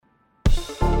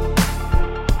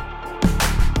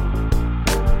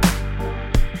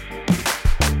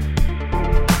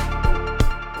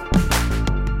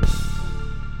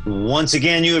Once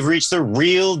again, you have reached the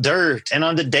real dirt. And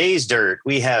on today's dirt,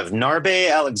 we have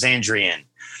Narbe Alexandrian.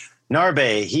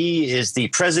 Narbe, he is the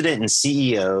president and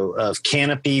CEO of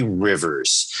Canopy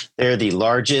Rivers. They're the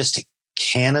largest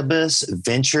cannabis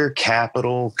venture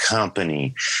capital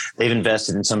company. They've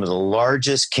invested in some of the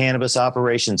largest cannabis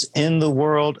operations in the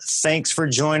world. Thanks for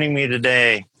joining me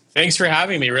today. Thanks for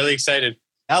having me. Really excited.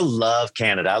 I love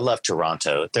Canada. I love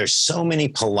Toronto. There's so many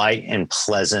polite and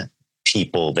pleasant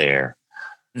people there.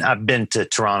 I've been to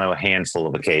Toronto a handful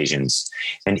of occasions,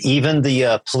 and even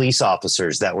the police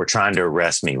officers that were trying to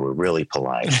arrest me were really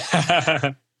polite.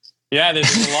 Yeah,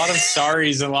 there's a lot of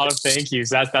sorries and a lot of thank yous.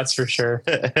 That's for sure.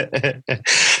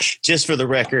 Just for the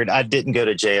record, I didn't go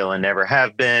to jail and never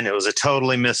have been. It was a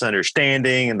totally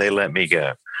misunderstanding, and they let me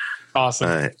go.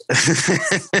 Awesome.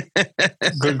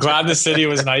 Glad the city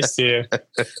was nice to you.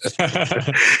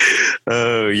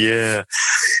 Oh, yeah.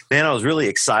 Man, I was really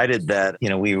excited that,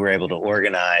 we were able to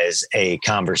organize a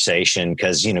conversation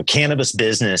because, cannabis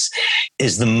business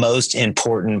is the most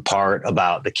important part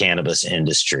about the cannabis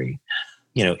industry.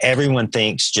 Everyone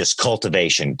thinks just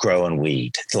cultivation, growing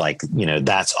weed,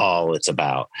 that's all it's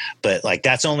about. But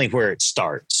that's only where it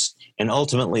starts. And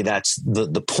ultimately, that's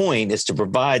the point, is to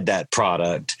provide that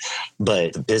product.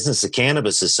 But the business of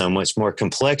cannabis is so much more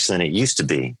complex than it used to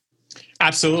be.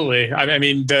 Absolutely. I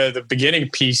mean, the beginning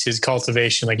piece is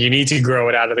cultivation. You need to grow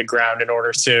it out of the ground in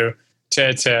order to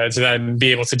then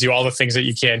be able to do all the things that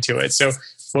you can to it. So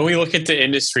when we look at the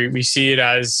industry, we see it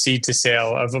as seed to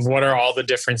sale of what are all the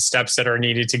different steps that are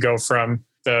needed to go from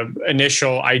the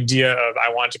initial idea of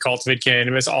I want to cultivate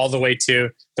cannabis all the way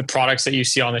to the products that you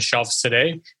see on the shelves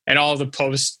today, and all the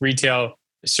post retail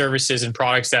services and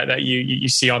products that you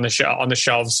see on the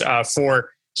shelves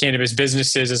for cannabis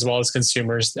businesses as well as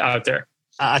consumers out there.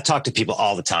 I talk to people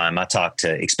all the time.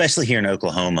 Especially here in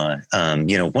Oklahoma.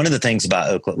 One of the things about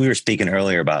Oklahoma, we were speaking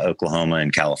earlier about Oklahoma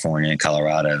and California and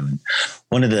Colorado. And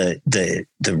one of the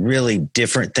really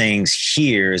different things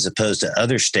here as opposed to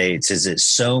other states is that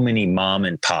so many mom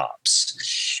and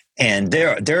pops. And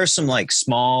there are some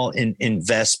small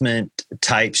investment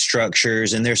type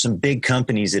structures, and there's some big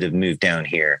companies that have moved down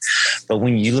here. But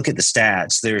when you look at the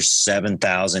stats, there's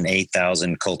 7,000,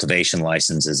 8,000 cultivation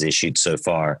licenses issued so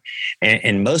far.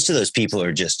 And most of those people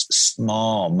are just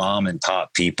small mom and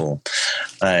pop people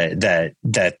that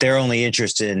their only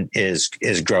interest in is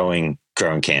growing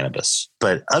cannabis.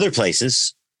 But other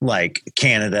places like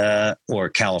Canada or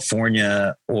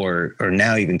California or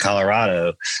now even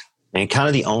Colorado, and kind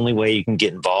of the only way you can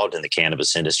get involved in the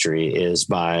cannabis industry is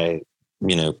by,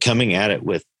 coming at it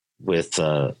with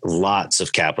lots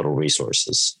of capital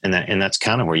resources. And that's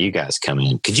kind of where you guys come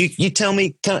in. Could you tell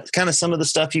me kind of some of the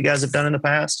stuff you guys have done in the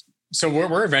past? So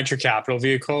we're a venture capital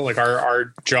vehicle.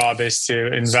 Our job is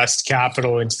to invest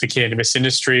capital into the cannabis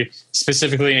industry,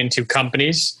 specifically into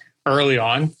companies early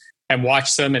on, and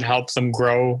watch them and help them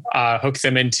grow, hook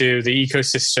them into the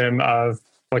ecosystem of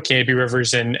what Canopy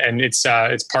Rivers and its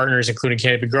partners, including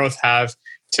Canopy Growth, have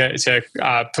to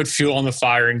put fuel on the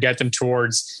fire and get them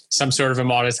towards some sort of a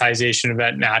monetization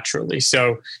event naturally.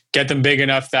 So get them big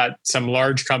enough that some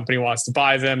large company wants to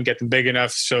buy them, get them big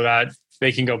enough so that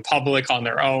they can go public on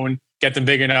their own, get them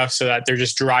big enough so that they're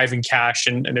just driving cash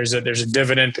and there's a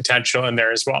dividend potential in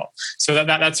there as well. So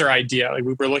that's our idea.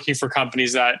 We're looking for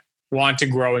companies that want to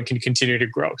grow and can continue to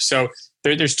grow. So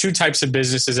there's two types of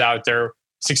businesses out there.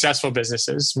 Successful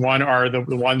businesses. One are the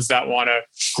ones that want to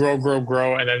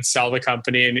grow, and then sell the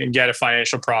company and get a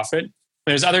financial profit.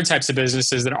 There's other types of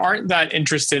businesses that aren't that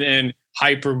interested in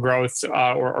hyper growth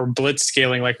or blitz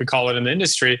scaling, like we call it in the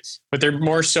industry, but they're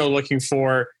more so looking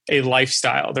for a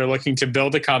lifestyle. They're looking to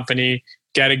build a company,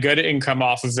 get a good income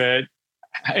off of it,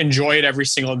 enjoy it every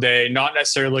single day, not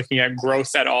necessarily looking at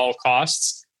growth at all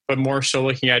costs, but more so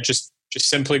looking at just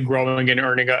simply growing and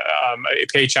earning a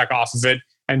paycheck off of it,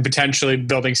 and potentially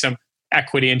building some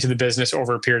equity into the business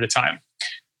over a period of time.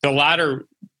 The latter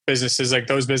businesses, like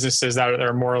those businesses that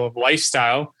are more of a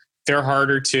lifestyle, they're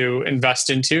harder to invest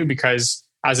into because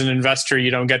as an investor,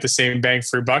 you don't get the same bang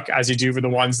for your buck as you do for the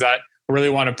ones that really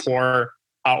want to pour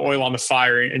oil on the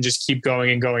fire and just keep going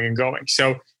and going and going.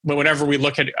 So whenever we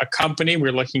look at a company,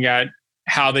 we're looking at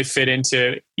how they fit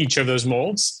into each of those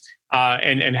molds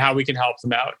and how we can help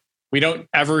them out. We don't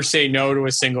ever say no to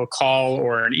a single call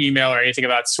or an email or anything of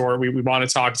that sort. We want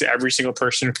to talk to every single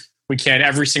person we can,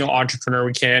 every single entrepreneur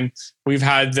we can. We've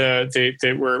had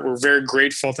we're very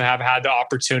grateful to have had the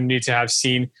opportunity to have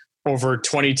seen over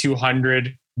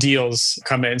 2,200 deals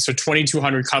come in. So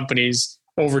 2,200 companies,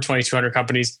 over 2,200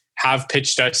 companies have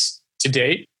pitched us to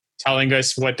date, telling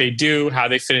us what they do, how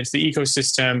they fit into the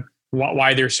ecosystem,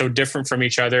 why they're so different from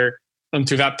each other. And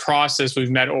through that process,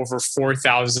 we've met over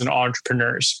 4,000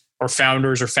 entrepreneurs or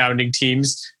founders or founding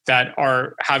teams that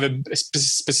have a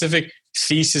specific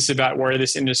thesis about where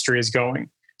this industry is going.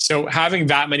 So having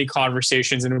that many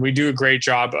conversations, and we do a great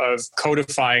job of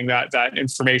codifying that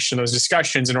information, those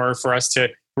discussions, in order for us to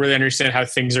really understand how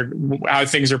things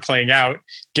are playing out,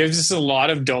 gives us a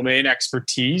lot of domain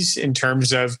expertise in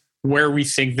terms of where we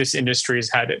think this industry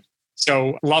is headed.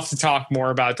 So love to talk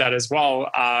more about that as well,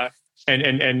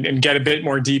 and get a bit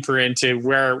more deeper into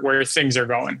where things are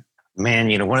going.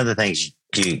 Man, one of the things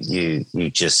you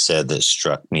just said that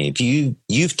struck me, if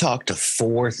you've talked to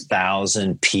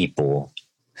 4,000 people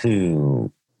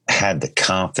who had the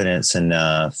confidence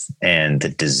enough and the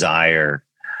desire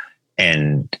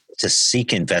and to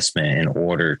seek investment in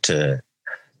order to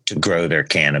grow their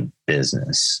cannabis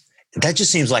business. That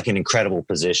just seems like an incredible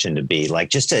position to be, like,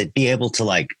 just to be able to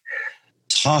like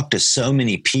talk to so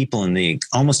many people in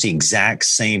almost the exact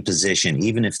same position,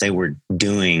 even if they were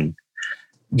doing,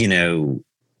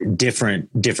 different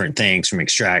things, from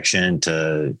extraction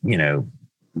to,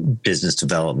 business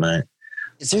development.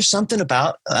 Is there something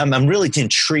about, I'm really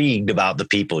intrigued about the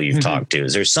people you've talked to.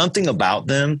 Is there something about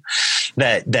them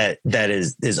that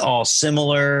is all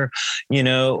similar,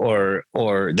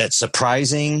 or that's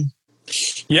surprising?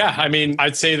 Yeah. I mean,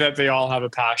 I'd say that they all have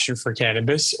a passion for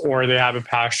cannabis, or they have a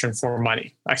passion for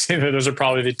money. I say that those are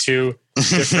probably the two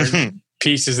different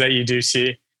pieces that you do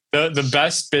see. The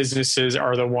best businesses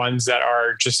are the ones that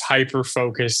are just hyper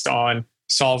focused on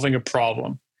solving a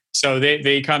problem. So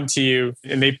they come to you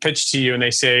and they pitch to you and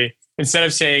they say, instead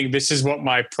of saying, this is what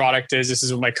my product is, this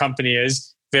is what my company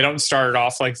is, they don't start it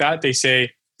off like that. They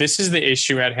say, this is the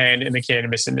issue at hand in the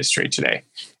cannabis industry today.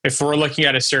 If we're looking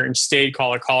at a certain state,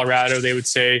 call it Colorado, they would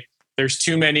say, there's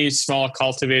too many small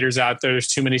cultivators out there. There's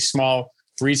too many small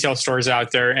retail stores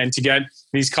out there. And to get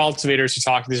these cultivators to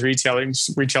talk to these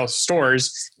retail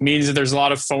stores means that there's a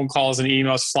lot of phone calls and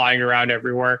emails flying around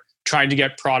everywhere, trying to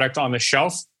get product on the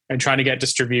shelf and trying to get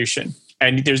distribution.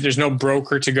 And there's no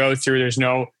broker to go through. There's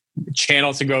no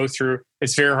channel to go through.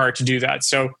 It's very hard to do that.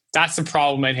 So that's the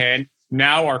problem at hand.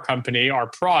 Now our company, our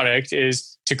product,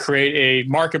 is to create a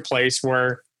marketplace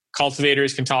where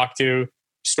cultivators can talk to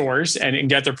stores and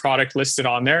get their product listed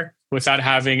on there without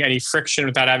having any friction,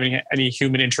 without having any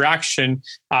human interaction.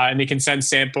 And they can send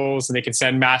samples and they can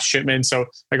send mass shipments. So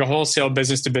like a wholesale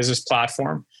business to business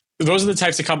platform. Those are the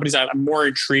types of companies that I'm more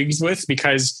intrigued with,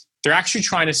 because they're actually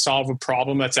trying to solve a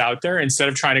problem that's out there instead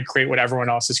of trying to create what everyone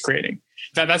else is creating.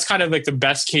 That's kind of like the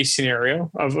best case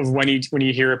scenario of when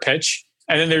you hear a pitch.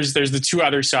 And then there's the two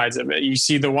other sides of it. You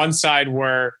see the one side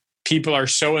where people are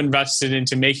so invested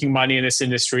into making money in this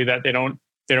industry that they don't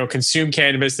consume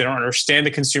cannabis. They don't understand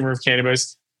the consumer of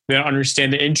cannabis. They don't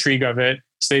understand the intrigue of it.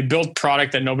 So they build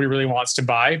product that nobody really wants to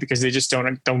buy because they just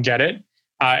don't get it.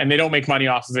 And they don't make money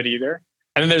off of it either.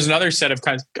 And then there's another set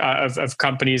of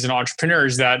companies and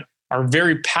entrepreneurs that are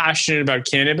very passionate about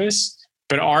cannabis,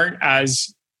 but aren't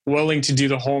as willing to do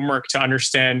the homework to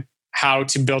understand how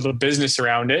to build a business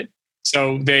around it.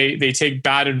 So they take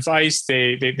bad advice.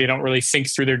 They don't really think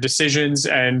through their decisions,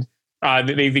 and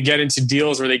they get into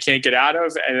deals where they can't get out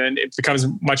of, and then it becomes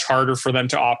much harder for them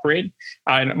to operate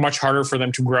and much harder for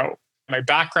them to grow. My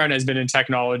background has been in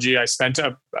technology. I spent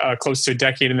close to a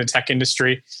decade in the tech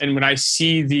industry, and when I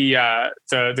see the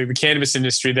cannabis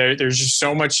industry, there's just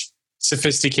so much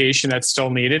sophistication that's still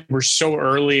needed. We're so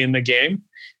early in the game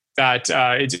that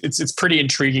it's pretty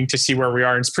intriguing to see where we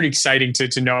are, and it's pretty exciting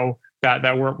to know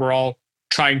that we're all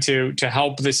trying to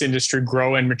help this industry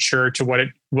grow and mature to what it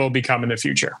will become in the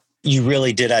future. You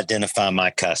really did identify my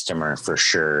customer for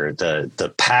sure.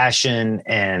 The passion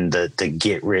and the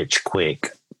get rich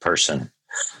quick person.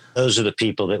 Those are the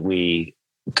people that we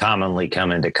commonly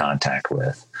come into contact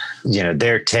with.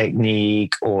 Their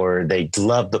technique, or they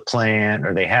love the plant,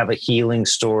 or they have a healing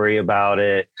story about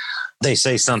it. They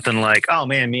say something like, oh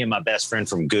man, me and my best friend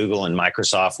from Google and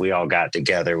Microsoft, we all got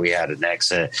together. We had an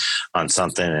exit on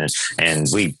something, and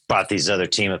we brought these other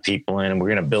team of people in, and we're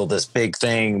going to build this big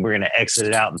thing. We're going to exit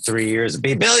it out in 3 years and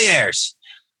be billionaires.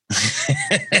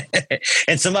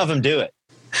 And some of them do it.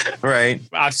 Right.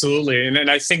 Absolutely. And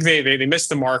I think they missed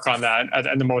the mark on that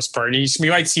at the most part. We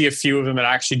might see a few of them that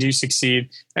actually do succeed,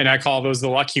 and I call those the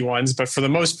lucky ones. But for the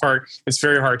most part, it's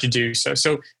very hard to do so.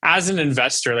 So as an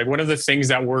investor, like, one of the things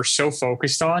that we're so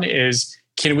focused on is,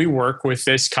 can we work with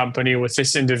this company, with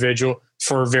this individual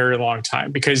for a very long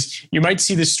time? Because you might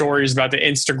see the stories about the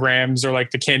Instagrams or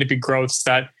like the Canopy growths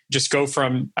that just go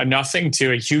from a nothing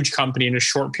to a huge company in a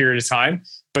short period of time.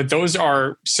 But those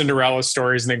are Cinderella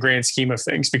stories in the grand scheme of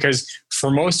things, because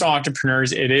for most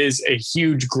entrepreneurs, it is a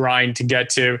huge grind to get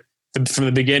to from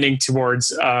the beginning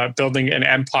towards building an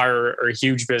empire or a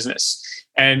huge business.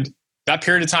 And that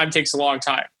period of time takes a long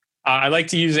time. I like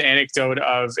to use the anecdote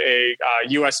of a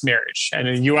U.S. marriage. And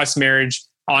a U.S. marriage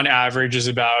on average is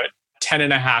about 10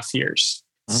 and a half years.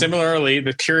 Similarly,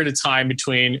 the period of time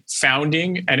between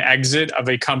founding and exit of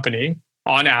a company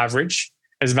on average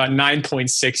is about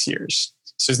 9.6 years.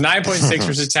 So it's 9.6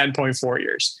 versus 10.4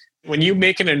 years. When you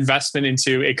make an investment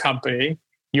into a company,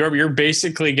 you're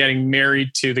basically getting married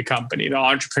to the company, the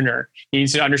entrepreneur. You need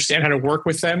to understand how to work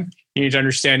with them. You need to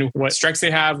understand what strengths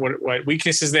they have, what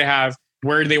weaknesses they have,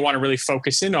 where do they want to really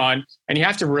focus in on. And you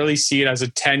have to really see it as a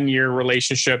 10-year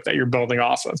relationship that you're building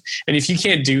off of. And if you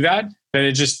can't do that,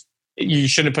 then you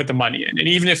shouldn't put the money in. And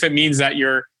even if it means that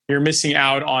you're missing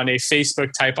out on a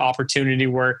Facebook type opportunity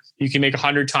where you can make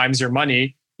 100 times your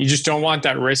money, you just don't want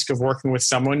that risk of working with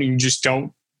someone you just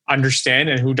don't understand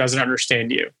and who doesn't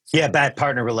understand you. Yeah, bad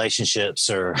partner relationships,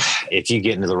 or if you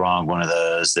get into the wrong one of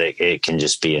those, it can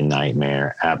just be a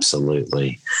nightmare.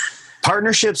 Absolutely.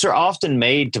 Partnerships are often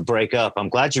made to break up. I'm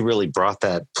glad you really brought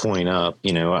that point up.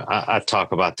 You know, I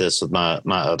talk about this with my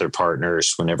other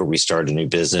partners. Whenever we start a new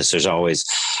business, there's always,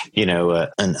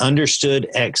 an understood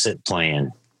exit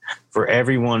plan for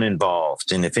everyone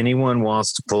involved. And if anyone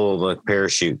wants to pull the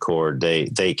parachute cord,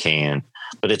 they can.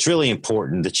 But it's really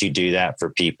important that you do that for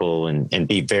people and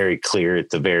be very clear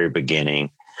at the very beginning.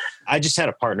 I just had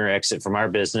a partner exit from our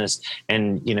business,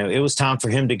 and, it was time for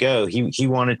him to go. He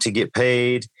wanted to get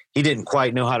paid. He didn't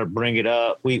quite know how to bring it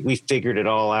up. We figured it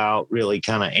all out really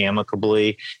kind of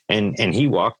amicably, and he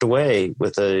walked away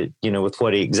with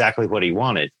exactly what he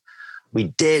wanted. We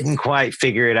didn't quite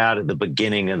figure it out at the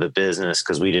beginning of the business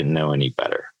because we didn't know any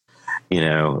better,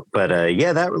 But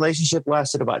that relationship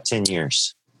lasted about 10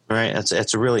 years. Right.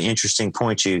 That's a really interesting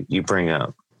point you bring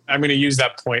up. I'm going to use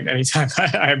that point anytime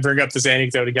I bring up this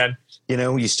anecdote again.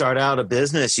 When you start out a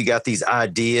business, you got these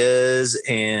ideas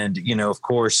and, of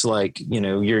course,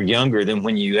 you're younger than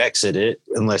when you exit it,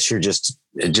 unless it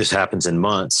just happens in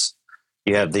months.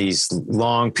 You have these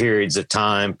long periods of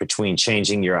time between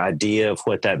changing your idea of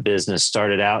what that business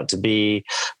started out to be,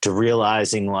 to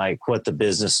realizing what the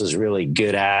business is really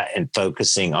good at and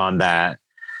focusing on that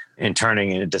and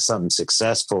turning it into something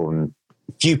successful. And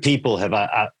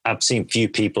I've seen few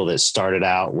people that started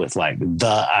out with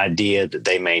the idea that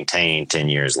they maintain 10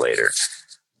 years later.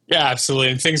 Yeah, absolutely.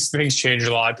 And things change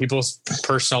a lot. People's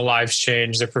personal lives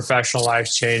change, their professional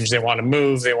lives change. They want to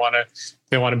move. They want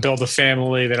to build a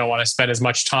family. They don't want to spend as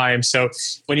much time. So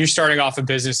when you're starting off a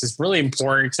business, it's really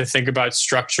important to think about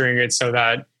structuring it so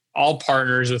that all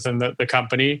partners within the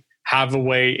company have a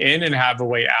way in and have a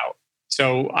way out.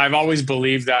 So I've always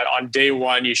believed that on day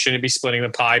one, you shouldn't be splitting the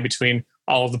pie between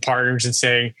all of the partners and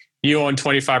saying, you own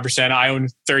 25%, I own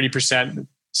 30%,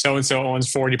 so-and-so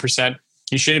owns 40%.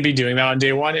 You shouldn't be doing that on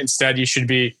day one. Instead, you should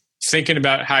be thinking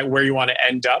about where you want to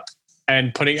end up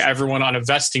and putting everyone on a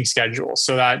vesting schedule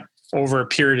so that over a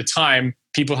period of time,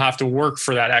 people have to work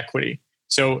for that equity.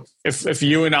 So if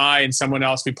you and I and someone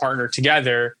else, we partner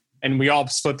together and we all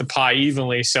split the pie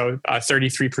evenly, so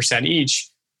 33% each,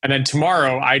 and then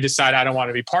tomorrow I decide I don't want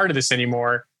to be part of this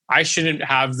anymore, I shouldn't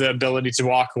have the ability to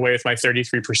walk away with my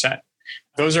 33%.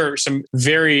 Those are some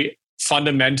very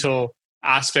fundamental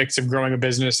aspects of growing a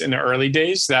business in the early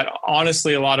days that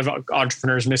honestly a lot of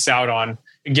entrepreneurs miss out on,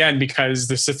 again, because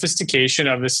the sophistication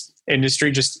of this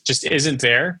industry just isn't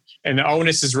there. And the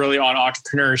onus is really on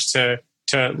entrepreneurs to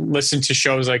listen to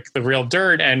shows like The Real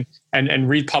Dirt and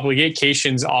read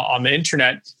publications on the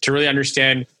internet to really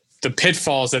understand the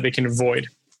pitfalls that they can avoid.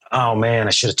 Oh man,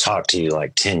 I should have talked to you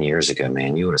 10 years ago,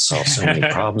 man. You would have solved so many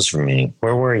problems for me.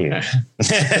 Where were you?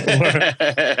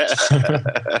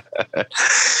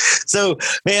 So,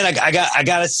 man, I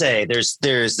gotta say,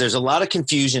 there's a lot of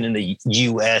confusion in the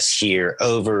U.S. here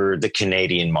over the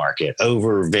Canadian market,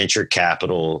 over venture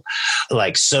capital.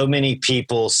 So many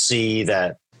people see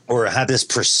that, or have this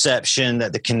perception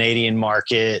that the Canadian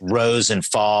market rose and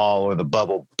fall, or the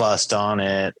bubble bust on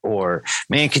it. Or,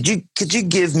 man, could you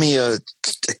give me a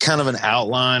kind of an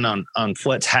outline on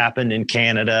what's happened in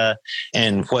Canada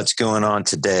and what's going on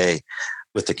today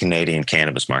with the Canadian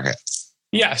cannabis market?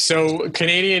 Yeah, so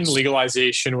Canadian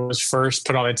legalization was first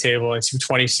put on the table in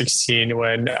 2016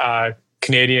 when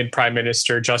Canadian Prime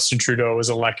Minister Justin Trudeau was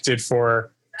elected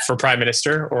for Prime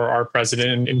Minister, or our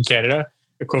president in Canada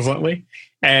equivalently.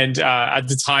 And at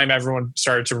the time, everyone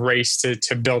started to race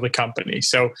to build a company.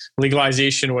 So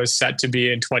legalization was set to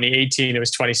be in 2018. It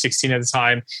was 2016 at the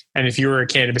time. And if you were a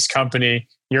cannabis company,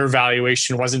 your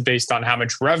valuation wasn't based on how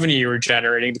much revenue you were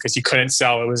generating because you couldn't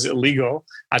sell. It was illegal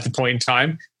at the point in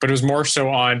time. But it was more so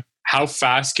on how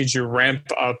fast could you ramp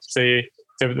up the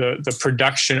the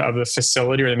production of the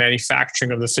facility or the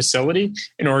manufacturing of the facility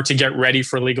in order to get ready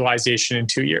for legalization in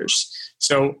 2 years.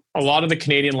 So a lot of the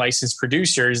Canadian licensed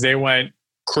producers, they went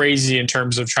crazy in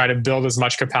terms of trying to build as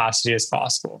much capacity as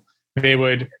possible. They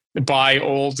would buy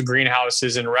old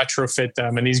greenhouses and retrofit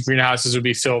them, and these greenhouses would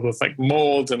be filled with like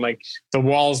mold, and like the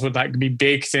walls would like be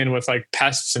baked in with like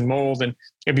pests and mold, and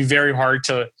it'd be very hard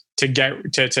to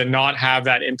not have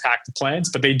that impact the plants,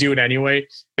 but they do it anyway.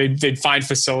 They'd find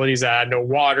facilities that had no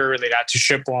water, and they'd have to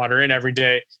ship water in every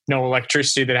day, no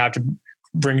electricity, they'd have to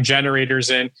bring generators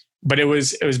in. But it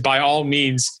was by all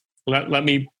means, let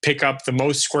me pick up the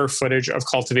most square footage of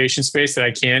cultivation space that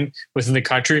I can within the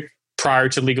country prior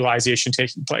to legalization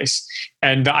taking place.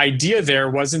 And the idea there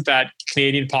wasn't that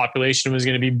Canadian population was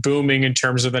going to be booming in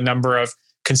terms of the number of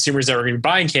consumers that were going to be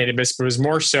buying cannabis, but it was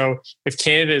more so if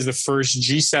Canada is the first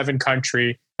G7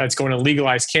 country that's going to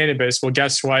legalize cannabis, well,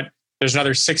 guess what? There's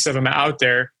another 6 of them out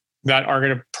there that are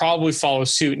going to probably follow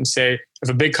suit and say, if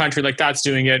a big country like that's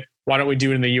doing it, why don't we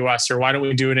do it in the US, or why don't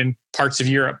we do it in parts of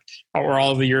Europe or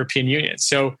all of the European Union?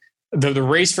 So the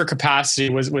race for capacity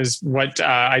was what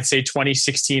I'd say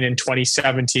 2016 and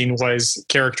 2017 was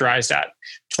characterized at.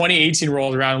 2018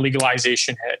 rolled around,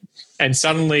 legalization hit, and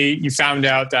suddenly you found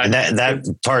out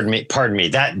that pardon me,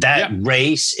 that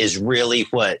race is really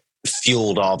what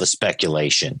fueled all the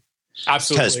speculation.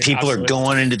 Absolutely. Because people are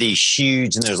going into these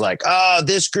huge, and there's like, oh,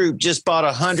 this group just bought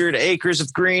 100 acres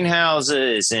of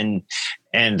greenhouses, and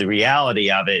the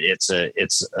reality of it, it's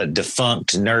a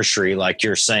defunct nursery, like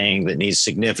you're saying, that needs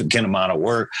significant amount of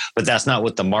work, but that's not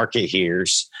what the market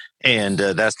hears, and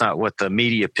that's not what the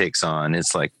media picks on.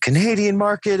 It's like, Canadian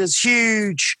market is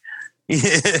huge,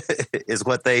 is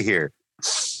what they hear.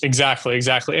 Exactly.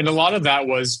 And a lot of that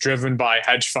was driven by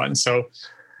hedge funds. So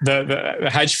the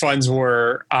hedge funds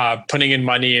were putting in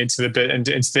money into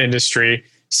the industry,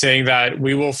 saying that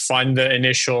we will fund the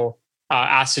initial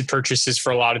asset purchases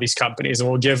for a lot of these companies, and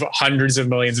we'll give hundreds of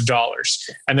millions of dollars.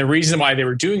 And the reason why they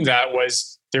were doing that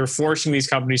was they were forcing these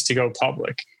companies to go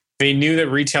public. They knew that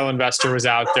retail investor was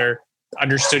out there,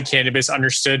 understood cannabis,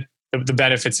 understood the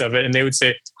benefits of it, and they would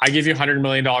say, I give you $100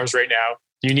 million right now.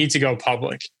 You need to go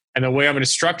public. And the way I'm going to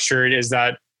structure it is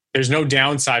that there's no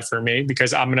downside for me,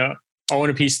 because I'm going to own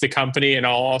a piece of the company, and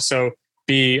I'll also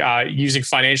be using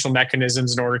financial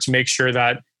mechanisms in order to make sure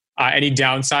that any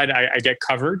downside I get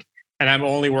covered, and I'm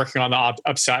only working on the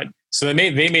upside. So they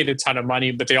made a ton of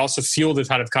money, but they also fueled a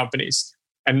ton of companies.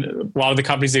 And a lot of the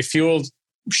companies they fueled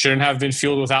shouldn't have been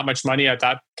fueled with that much money at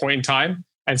that point in time.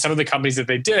 And some of the companies that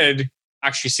they did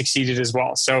actually succeeded as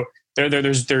well. So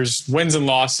there's wins and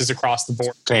losses across the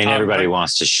board. And everybody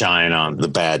wants to shine on the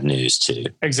bad news too.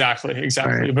 Exactly.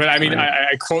 Right. But I mean, right.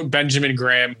 I quote Benjamin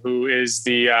Graham, who is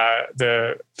the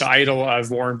idol of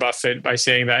Warren Buffett, by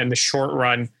saying that in the short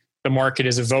run, the market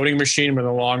is a voting machine, but in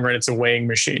the long run, it's a weighing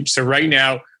machine. So right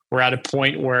now, we're at a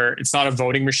point where it's not a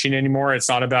voting machine anymore. It's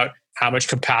not about how much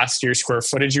capacity or square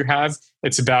footage you have.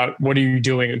 It's about what are you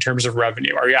doing in terms of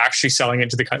revenue? Are you actually selling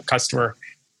into the customer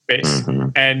base? Mm-hmm.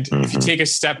 And if you take a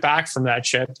step back from that,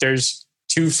 Chip, there's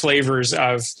 2 flavors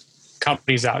of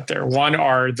companies out there. One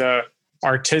are the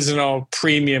artisanal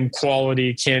premium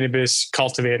quality cannabis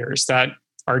cultivators that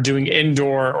are doing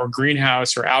indoor or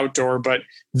greenhouse or outdoor, but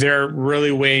they're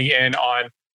really weighing in on,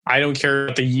 I don't care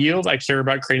about the yield. I care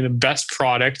about creating the best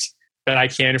product that I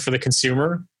can for the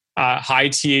consumer. High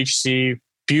THC,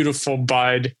 beautiful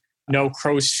bud, no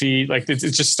crow's feet. Like it's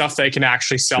just stuff that I can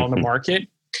actually sell in the market.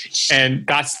 And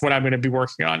that's what I'm going to be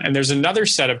working on. And there's another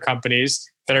set of companies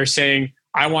that are saying,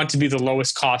 I want to be the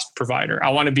lowest cost provider. I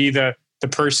want to be the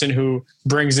person who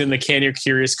brings in the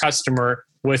curious customer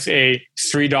with a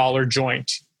 $3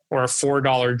 joint or a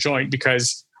 $4 joint,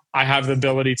 because I have the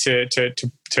ability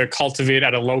to cultivate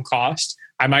at a low cost.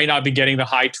 I might not be getting the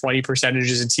high 20% in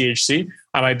THC.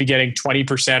 I might be getting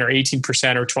 20% or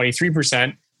 18% or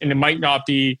 23%. And it might not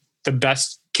be the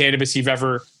best cannabis you've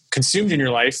ever consumed in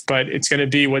your life, but it's going to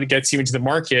be what gets you into the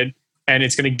market, and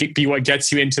it's going to be what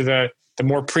gets you into the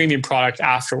more premium product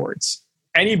afterwards.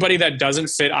 Anybody that doesn't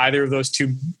fit either of those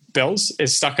 2 bills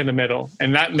is stuck in the middle.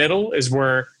 And that middle is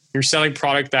where you're selling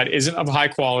product that isn't of high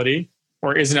quality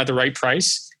or isn't at the right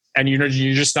price, and you're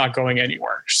just not going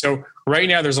anywhere. So right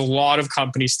now, there's a lot of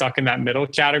companies stuck in that middle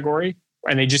category,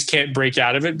 and they just can't break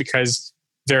out of it because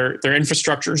their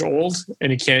infrastructure is old,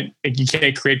 and you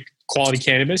can't create quality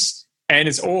cannabis, and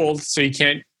it's old, so you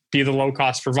can't be the low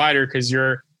cost provider because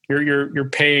you're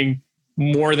paying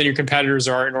more than your competitors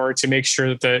are in order to make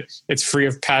sure that it's free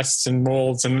of pests and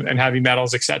molds and heavy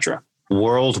metals, etc.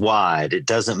 Worldwide, it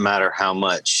doesn't matter how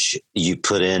much you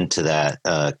put into that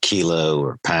kilo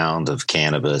or pound of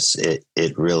cannabis.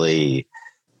 It really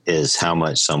is how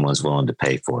much someone's willing to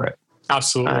pay for it.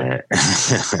 Absolutely.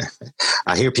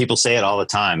 I hear people say it all the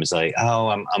time. It's like, oh,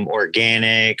 I'm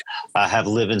organic. I have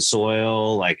living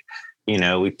soil. Like,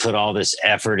 we put all this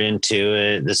effort into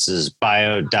it. This is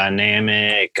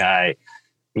biodynamic. I,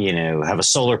 have a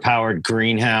solar powered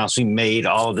greenhouse. We made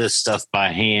all this stuff by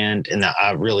hand. And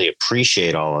I really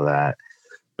appreciate all of that.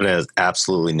 But it has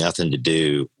absolutely nothing to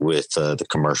do with the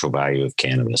commercial value of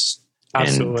cannabis.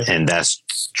 Absolutely. And that's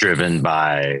driven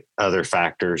by other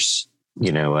factors.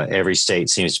 Every state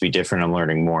seems to be different. I'm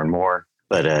learning more and more.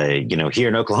 But, here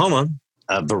in Oklahoma,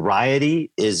 variety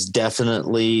is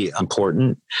definitely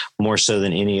important, more so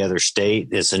than any other state.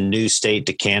 It's a new state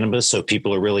to cannabis, so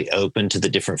people are really open to the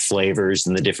different flavors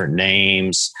and the different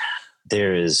names.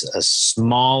 There is a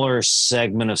smaller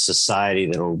segment of society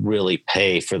that will really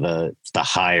pay for the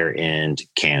higher end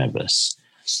cannabis.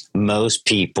 Most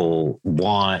people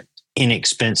want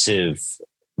inexpensive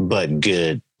but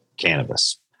good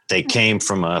cannabis. They came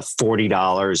from a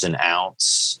 $40 an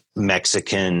ounce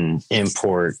Mexican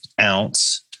import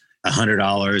ounce.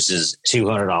 $100 is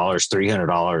 $200,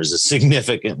 $300 is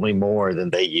significantly more than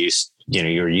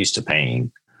you're used to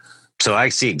paying. So I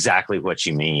see exactly what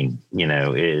you mean,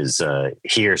 is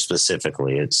here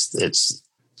specifically. It's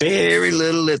very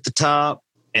little at the top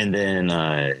and then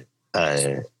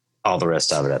all the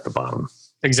rest of it at the bottom.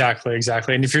 Exactly.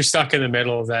 And if you're stuck in the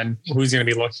middle, then who's going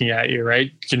to be looking at you,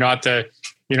 right? You're not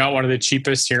one of the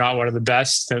cheapest. You're not one of the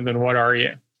best. And then what are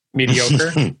you?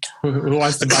 Mediocre? Who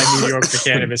wants to buy mediocre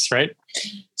cannabis, right?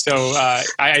 So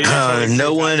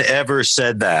no one ever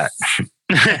said that.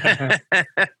 If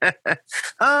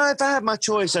I had my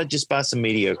choice, I'd just buy some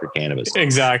mediocre cannabis.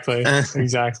 Exactly.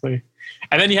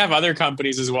 And then you have other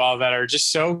companies as well that are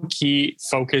just so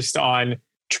focused on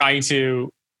trying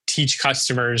to teach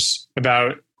customers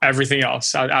about everything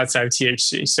else outside of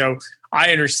THC. So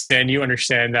you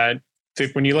understand that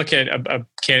when you look at a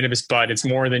cannabis bud, it's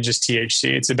more than just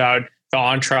THC. It's about the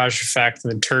entourage effect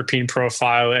and the terpene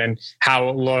profile and how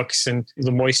it looks and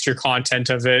the moisture content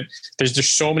of it. There's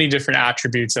just so many different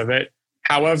attributes of it.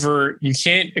 However, you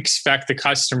can't expect the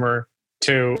customer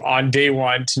to, on day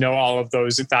one, to know all of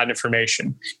that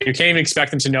information. You can't even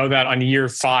expect them to know that on year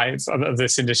 5 of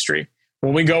this industry.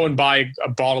 When we go and buy a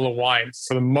bottle of wine,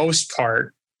 for the most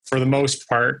part,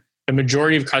 the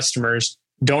majority of customers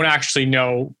don't actually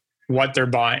know what they're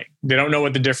buying. They don't know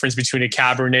what the difference between a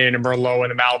Cabernet and a Merlot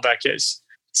and a Malbec is.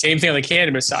 Same thing on the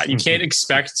cannabis side. You can't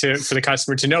expect for the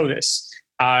customer to know this.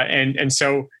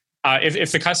 So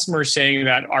if the customer is saying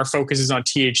that our focus is on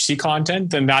THC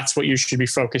content, then that's what you should be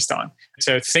focused on.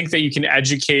 To think that you can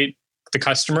educate the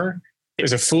customer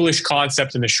is a foolish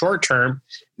concept in the short term.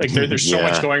 Like there's so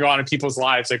much going on in people's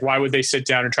lives. Like, why would they sit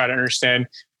down and try to understand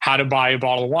how to buy a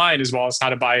bottle of wine as well as how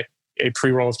to buy a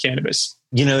pre-roll of cannabis?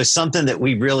 It's something that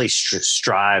we really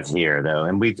strive here, though,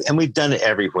 and we've done it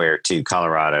everywhere too,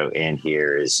 Colorado and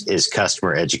here is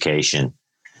customer education.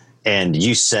 And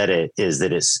you said it, is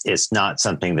that it's not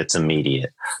something that's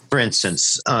immediate. For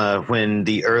instance, when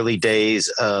the early days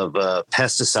of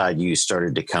pesticide use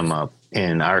started to come up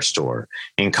in our store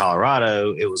in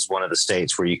Colorado, it was one of the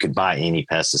states where you could buy any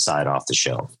pesticide off the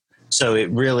shelf. So it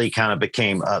really kind of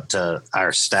became up to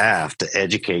our staff to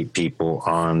educate people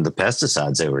on the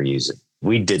pesticides they were using.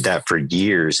 We did that for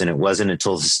years, and it wasn't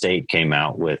until the state came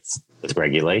out with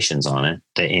regulations on it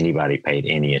that anybody paid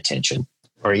any attention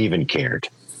or even cared,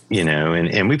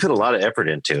 and we put a lot of effort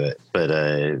into it, but,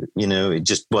 it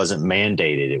just wasn't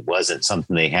mandated. It wasn't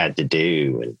something they had to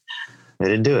do, and they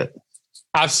didn't do it.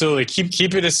 Absolutely.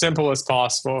 Keep it as simple as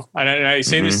possible. And I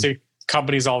say this to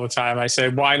companies all the time. I say,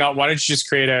 why not? Why don't you just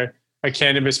create a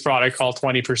cannabis product called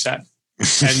 20%?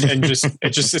 And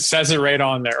it says it right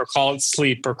on there, or call it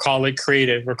sleep, or call it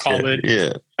creative, or call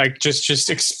it like just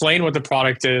explain what the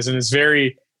product is. And it's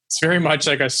very much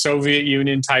like a Soviet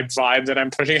Union type vibe that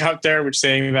I'm putting out there, which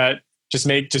saying that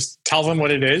just tell them what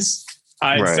it is,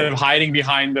 instead of hiding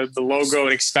behind the logo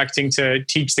and expecting to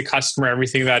teach the customer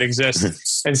everything that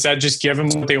exists. Instead, just give them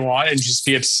what they want and just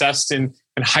be obsessed and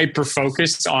hyper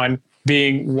focused on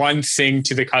being one thing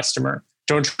to the customer.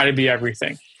 Don't try to be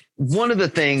everything. One of the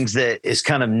things that is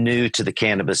kind of new to the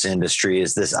cannabis industry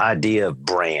is this idea of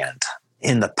brand.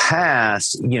 In the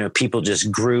past, people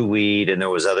just grew weed and there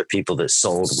was other people that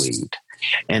sold weed.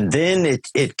 And then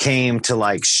it came to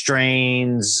like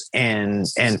strains and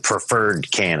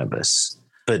preferred cannabis.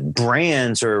 But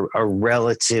brands are a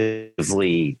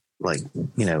relatively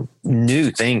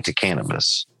new thing to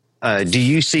cannabis. Do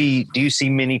you see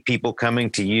many people coming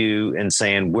to you and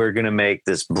saying, we're going to make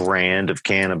this brand of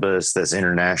cannabis that's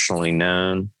internationally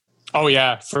known? Oh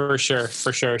yeah, for sure.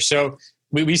 So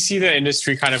we see the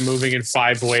industry kind of moving in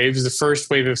 5 waves. The first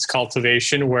wave is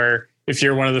cultivation, where if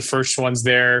you're one of the first ones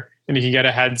there and you can get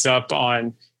a heads up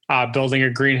on building a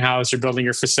greenhouse or building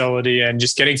your facility and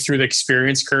just getting through the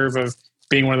experience curve of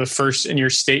being one of the first in your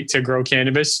state to grow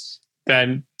cannabis,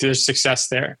 then there's success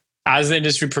there. As the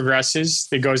industry progresses,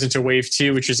 it goes into wave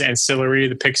 2, which is ancillary,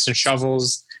 the picks and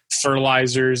shovels,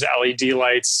 fertilizers, LED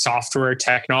lights, software,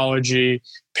 technology,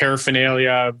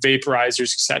 paraphernalia,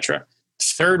 vaporizers, etc.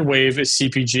 Third wave is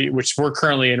CPG, which we're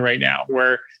currently in right now,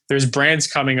 where there's brands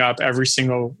coming up every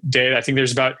single day. I think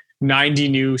there's about 90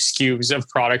 new SKUs of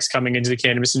products coming into the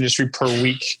cannabis industry per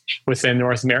week within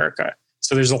North America.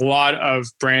 So there's a lot of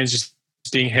brands just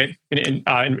being hit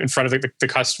in front of the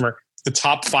customer. The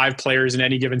top 5 players in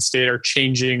any given state are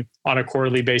changing on a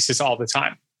quarterly basis all the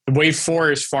time. The wave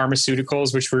 4 is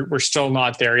pharmaceuticals, which we're still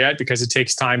not there yet because it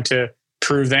takes time to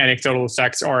prove the anecdotal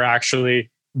effects are actually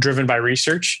driven by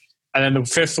research. And then the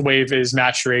 5th wave is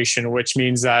maturation, which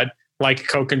means that like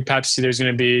Coke and Pepsi, there's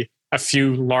going to be a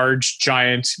few large,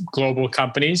 giant global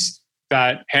companies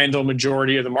that handle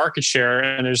majority of the market share.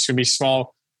 And there's going to be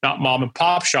small, not mom and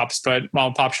pop shops, but mom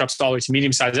and pop shops all the way to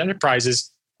medium-sized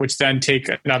enterprises, which then take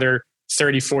another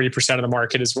 30-40% of the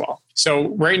market as well. So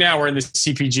right now we're in the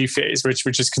CPG phase,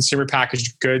 which is consumer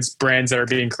packaged goods, brands that are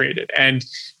being created. And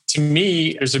to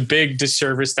me, there's a big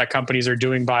disservice that companies are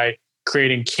doing by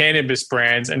creating cannabis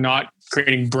brands and not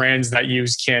creating brands that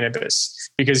use cannabis,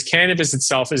 because cannabis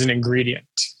itself is an ingredient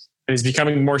and is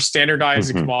becoming more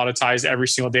standardized and commoditized every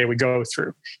single day we go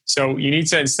through. So you need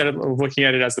to, instead of looking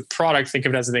at it as the product, think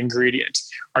of it as an ingredient.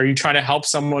 Are you trying to help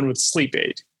someone with sleep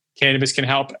aid? Cannabis can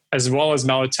help, as well as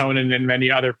melatonin and many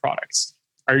other products.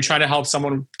 Are you trying to help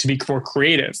someone to be more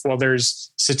creative? Well,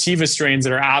 there's sativa strains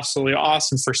that are absolutely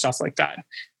awesome for stuff like that.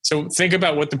 So think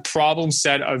about what the problem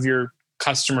set of your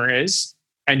customer is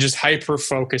and just hyper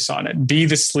focus on it. Be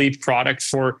the sleep product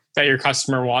that your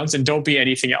customer wants, and don't be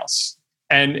anything else.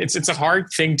 And it's a hard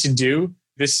thing to do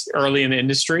this early in the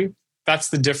industry. That's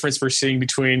the difference we're seeing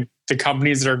between the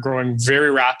companies that are growing very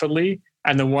rapidly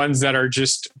and the ones that are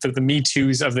just the Me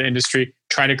Too's of the industry,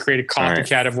 trying to create a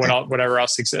copycat of whatever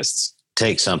else exists.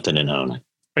 Take something and own it.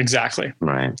 Exactly.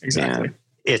 Right. Exactly.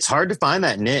 Yeah. It's hard to find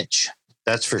that niche.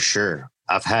 That's for sure.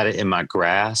 I've had it in my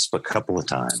grasp a couple of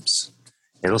times.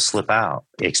 It'll slip out,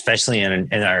 especially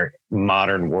in our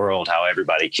modern world, how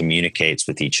everybody communicates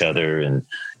with each other and,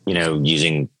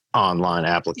 using online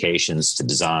applications to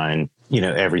design,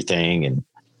 everything, and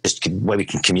just the way we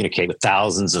can communicate with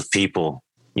thousands of people.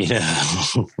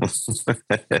 Totally.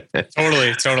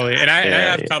 And I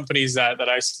have companies that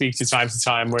I speak to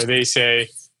time where they say,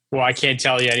 well, I can't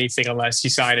tell you anything unless you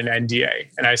sign an NDA.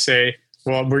 And I say,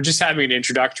 well, we're just having an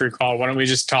introductory call. Why don't we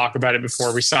just talk about it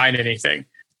before we sign anything?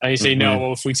 And you say, no,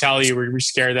 well, if we tell you, we're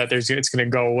scared that it's going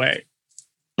to go away.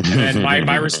 And then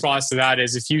my response to that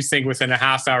is, if you think within a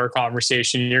half-hour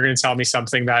conversation, you're going to tell me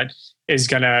something that is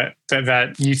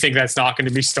that you think that's not going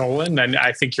to be stolen, then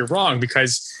I think you're wrong,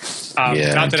 because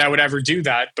not that I would ever do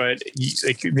that, but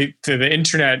the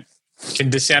internet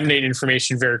can disseminate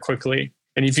information very quickly.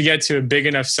 And if you get to a big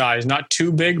enough size, not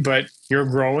too big, but you're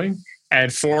growing,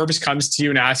 and Forbes comes to you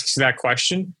and asks you that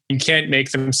question, you can't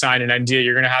make them sign an NDA.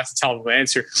 You're going to have to tell them the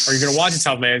answer, or you're going to want to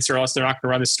tell them the answer, or else they're not going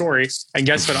to run the story. And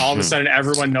guess what? All of a sudden,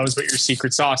 everyone knows what your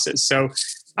secret sauce is. So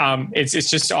it's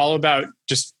just all about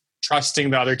just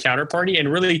trusting the other counterparty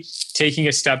and really taking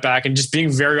a step back and just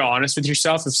being very honest with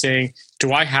yourself of saying,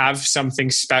 do I have something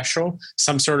special,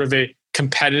 some sort of a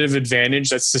competitive advantage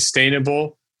that's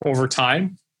sustainable over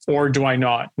time, or do I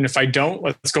not? And if I don't,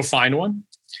 let's go find one.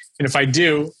 And if I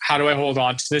do, how do I hold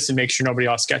on to this and make sure nobody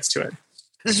else gets to it?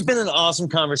 This has been an awesome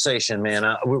conversation, man.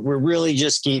 We're really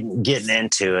just getting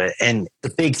into it. And the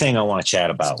big thing I want to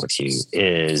chat about with you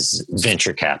is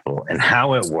venture capital and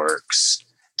how it works.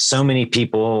 So many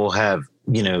people have,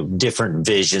 different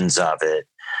visions of it.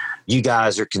 You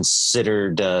guys are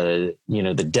considered,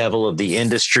 the devil of the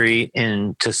industry,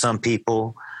 and to some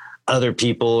people. Other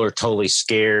people are totally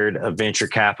scared of venture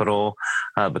capital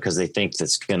because they think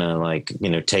that's going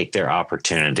to, take their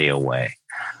opportunity away.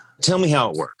 Tell me how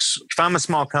it works. If I'm a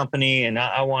small company and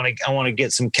I want to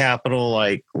get some capital,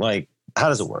 like how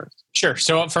does it work? Sure.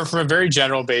 So from a very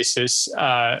general basis,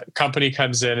 company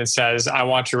comes in and says, I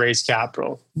want to raise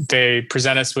capital. They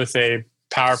present us with a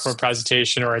PowerPoint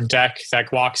presentation or a deck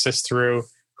that walks us through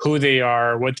who they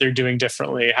are, what they're doing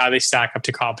differently, how they stack up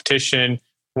to competition,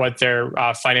 what their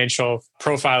financial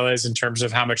profile is in terms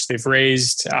of how much they've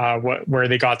raised, where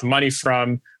they got the money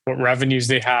from, what revenues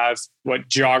they have, what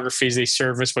geographies they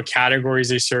service, what categories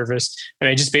they service. And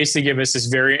they just basically give us this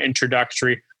very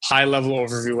introductory, high-level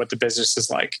overview of what the business is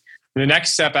like. The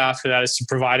next step after that is to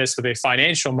provide us with a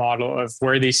financial model of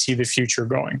where they see the future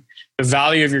going. The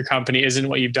value of your company isn't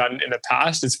what you've done in the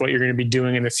past, it's what you're going to be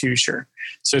doing in the future.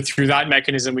 So through that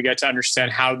mechanism, we get to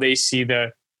understand how they see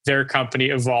their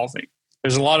company evolving.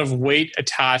 There's a lot of weight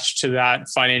attached to that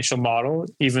financial model,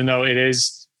 even though it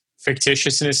is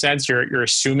fictitious in a sense. You're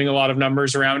assuming a lot of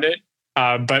numbers around it.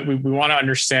 But we want to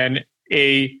understand,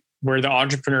 where the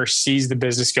entrepreneur sees the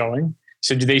business going.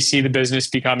 So do they see the business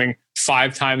becoming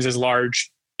 5 times as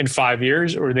large in 5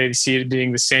 years, or do they see it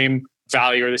being the same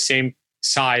value or the same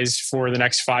size for the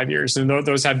next 5 years? And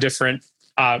those have different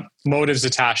motives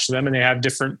attached to them, and they have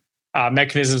different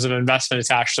mechanisms of investment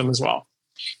attached to them as well.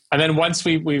 And then once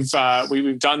we've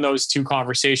done those 2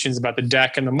 conversations about the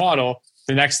deck and the model,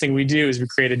 the next thing we do is we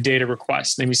create a data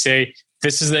request. And we say,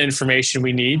 this is the information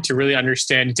we need to really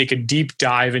understand and take a deep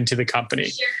dive into the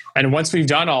company. And once we've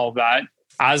done all of that,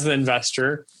 as the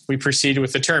investor, we proceed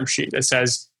with the term sheet that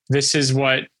says, this is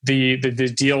what the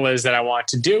deal is that I want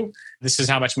to do. This is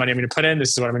how much money I'm going to put in. This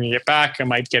is what I'm going to get back. I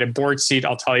might get a board seat.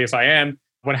 I'll tell you if I am.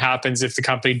 What happens if the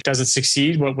company doesn't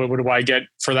succeed? What do I get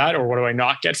for that? Or what do I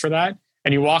not get for that?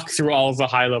 And you walk through all of the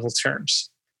high level terms.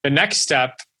 The next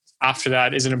step after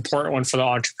that is an important one for the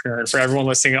entrepreneur. And for everyone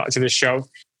listening to this show,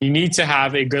 you need to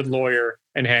have a good lawyer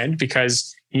in hand,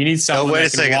 because you need someone. Oh, wait that a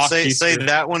second. can walk Say through.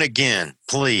 that one again,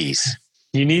 please.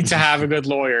 You need to have a good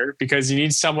lawyer, because you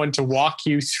need someone to walk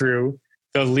you through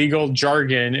the legal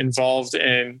jargon involved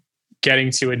in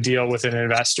getting to a deal with an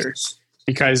investor.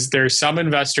 Because there's some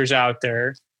investors out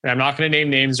there, and I'm not going to name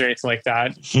names or anything like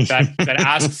that, that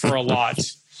ask for a lot.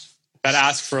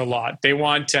 They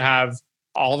want to have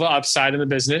all the upside in the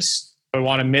business, but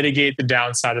want to mitigate the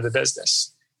downside of the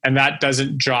business. And that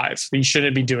doesn't drive. You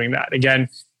shouldn't be doing that. Again,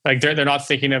 like they're not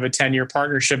thinking of a 10-year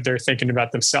partnership. They're thinking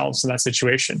about themselves in that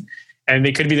situation. And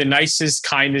they could be the nicest,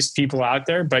 kindest people out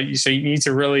there, but you need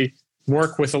to really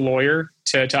work with a lawyer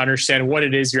to understand what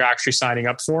it is you're actually signing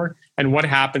up for and what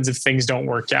happens if things don't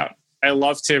work out. I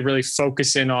love to really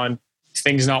focus in on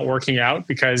things not working out,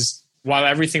 because while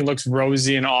everything looks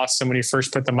rosy and awesome when you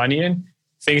first put the money in,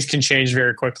 things can change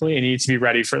very quickly, and you need to be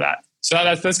ready for that. So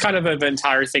that's kind of the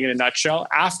entire thing in a nutshell.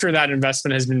 After that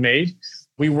investment has been made,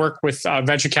 we work with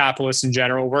venture capitalists in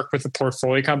general, work with the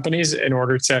portfolio companies in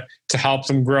order to help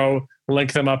them grow,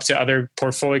 link them up to other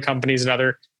portfolio companies and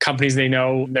other companies they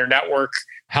know in their network,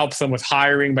 help them with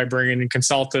hiring by bringing in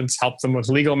consultants, help them with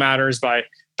legal matters by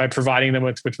providing them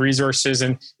with resources,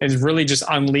 and really just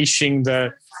unleashing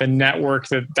the network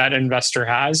that investor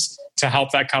has to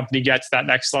help that company get to that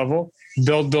next level,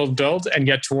 build, and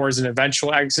get towards an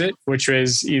eventual exit, which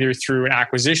is either through an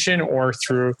acquisition or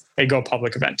through a go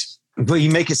public event. But you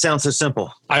make it sound so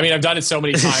simple. I mean, I've done it so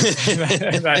many times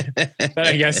that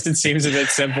I guess it seems a bit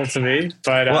simple to me.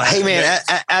 But well, hey man,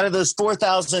 out of those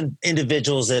 4,000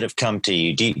 individuals that have come to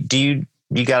you, do you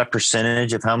got a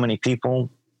percentage of how many people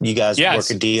you guys work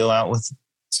a deal out with?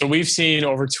 So we've seen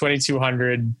over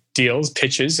 2,200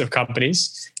 pitches of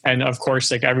companies. And of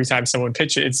course, like every time someone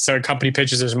pitches, so a company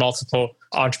pitches, there's multiple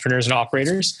entrepreneurs and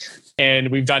operators. And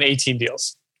we've done 18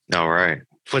 deals. All right.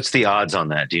 What's the odds on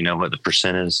that? Do you know what the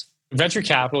percent is? Venture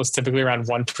capital is typically around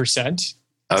 1%.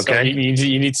 Okay. So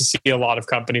you need to see a lot of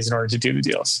companies in order to do the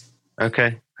deals.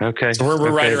 Okay. So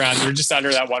we're right around, we're just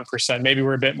under that 1%. Maybe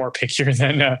we're a bit more pickier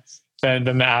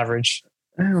than the average.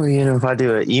 Well, if I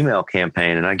do an email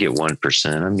campaign and I get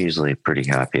 1%, I'm usually pretty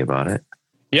happy about it.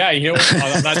 Yeah.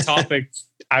 On that topic,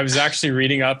 I was actually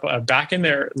reading up back in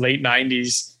their late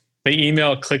 90s, the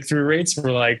email click-through rates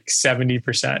were like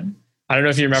 70%. I don't know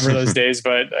if you remember those days,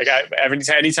 but like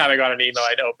anytime I got an email,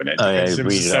 I'd open it. Oh, yeah,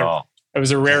 read it all. It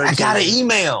was a rare. I got an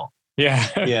email. Yeah.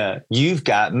 Yeah. You've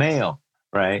got mail,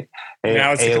 right?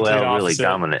 Now it's AOL really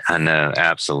dominant. I know.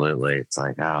 Absolutely. It's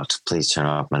like, oh, please turn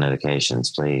off my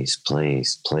notifications. Please.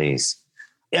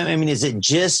 I mean, is it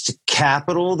just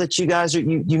capital that you guys are,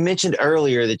 you mentioned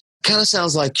earlier that kind of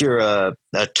sounds like you're a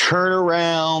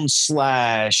turnaround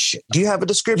 / do you have a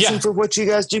description for what you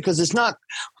guys do? Because it's not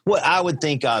what I would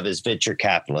think of as venture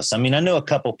capitalists. I mean, I know a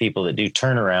couple people that do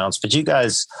turnarounds, but you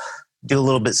guys do a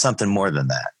little bit something more than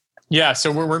that. Yeah,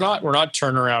 so we're not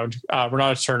turnaround. We're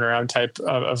not a turnaround type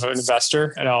of an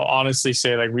investor, and I'll honestly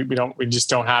say like we just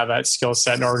don't have that skill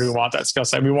set, nor do we want that skill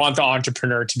set. We want the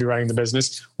entrepreneur to be running the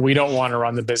business. We don't want to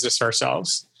run the business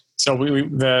ourselves. So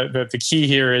the key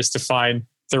here is to find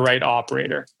the right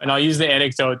operator. And I'll use the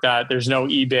anecdote that there's no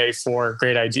eBay for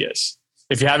great ideas.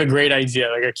 If you have a great idea,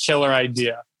 like a killer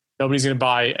idea, nobody's going to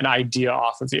buy an idea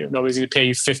off of you. Nobody's going to pay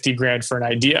you $50,000 for an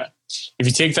idea. If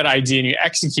you take that idea and you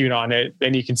execute on it,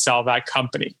 then you can sell that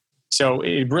company. So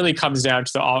it really comes down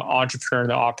to the entrepreneur and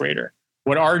the operator.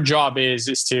 What our job is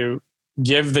to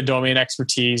give the domain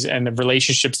expertise and the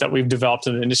relationships that we've developed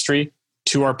in the industry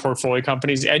to our portfolio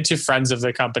companies and to friends of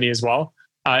the company as well,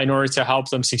 in order to help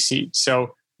them succeed.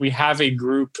 So we have a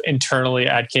group internally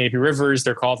at Canopy Rivers.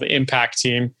 They're called the Impact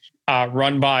Team,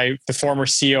 run by the former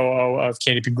COO of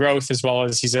Canopy Growth, as well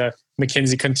as he's a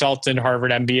McKinsey consultant,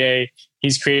 Harvard MBA.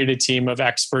 He's created a team of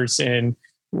experts in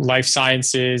life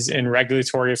sciences, in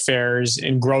regulatory affairs,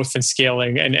 in growth and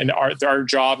scaling. And our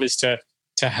job is to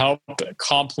help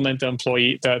complement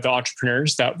the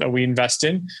entrepreneurs that we invest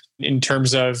in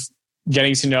terms of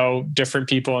getting to know different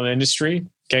people in the industry,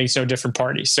 getting to know different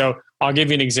parties. So I'll give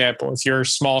you an example. If you're a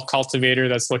small cultivator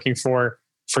that's looking for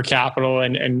capital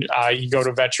and you go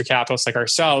to venture capitalists like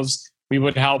ourselves, we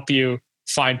would help you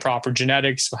find proper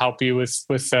genetics, we'll help you with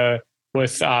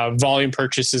volume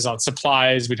purchases on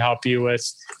supplies. We'd help you with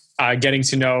getting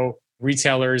to know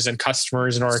retailers and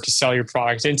customers in order to sell your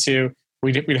product into.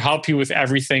 We'd help you with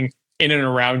everything in and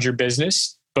around your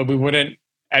business, but we wouldn't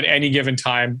at any given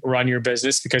time run your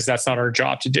business because that's not our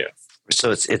job to do.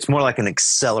 So it's more like an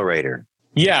accelerator.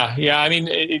 Yeah. I mean,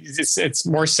 it's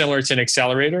more similar to an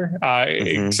accelerator,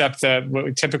 except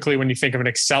that typically when you think of an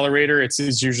accelerator, it's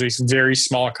usually very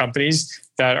small companies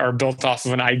that are built off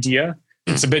of an idea.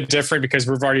 It's a bit different because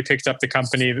we've already picked up the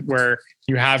company where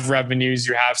you have revenues,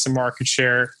 you have some market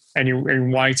share, and you're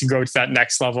wanting to go to that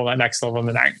next level, and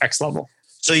the next level.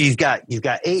 So you've got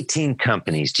 18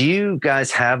 companies. Do you guys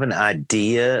have an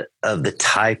idea of the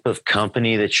type of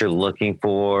company that you're looking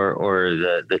for, or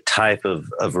the type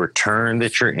of return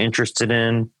that you're interested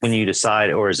in when you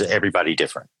decide, or is it everybody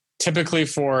different? Typically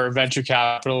for venture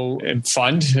capital and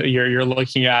fund, you're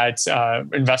looking at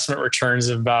investment returns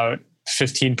of about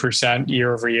 15%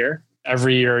 year over year.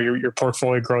 Every year, your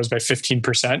portfolio grows by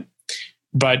 15%.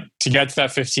 But to get to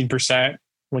that 15%,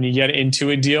 when you get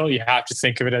into a deal, you have to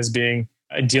think of it as being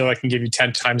a deal that can give you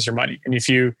 10 times your money. And if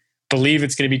you believe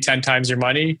it's going to be 10 times your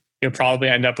money, you'll probably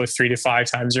end up with 3 to 5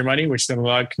 times your money, which then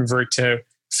will convert to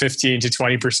 15 to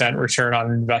 20% return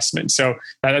on investment. So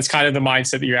that's kind of the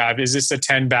mindset that you have. Is this a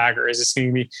 10 bagger? Is this going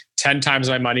to be 10 times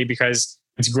my money because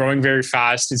it's growing very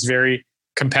fast? It's very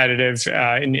competitive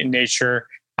in nature,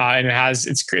 and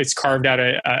it's carved out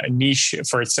a niche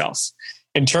for itself.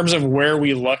 In terms of where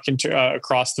we look into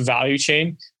across the value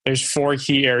chain, there's 4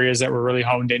 key areas that we're really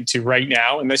honed into right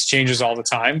now, and this changes all the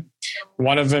time.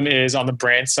 One of them is on the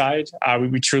brand side.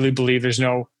 We truly believe there's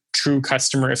no true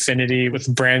customer affinity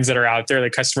with brands that are out there.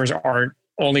 Like, customers aren't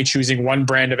only choosing one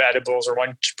brand of edibles or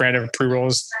one brand of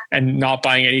pre-rolls and not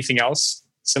buying anything else,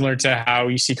 similar to how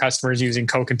you see customers using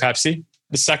Coke and Pepsi.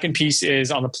 The second piece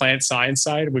is on the plant science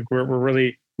side. We're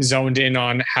really zoned in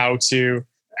on how to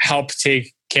help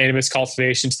take cannabis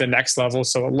cultivation to the next level.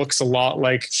 So it looks a lot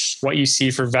like what you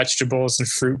see for vegetables and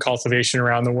fruit cultivation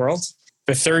around the world.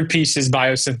 The third piece is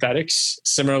biosynthetics.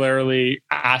 Similarly,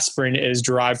 aspirin is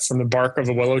derived from the bark of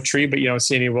a willow tree, but you don't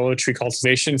see any willow tree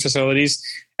cultivation facilities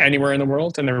anywhere in the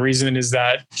world. And the reason is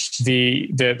that the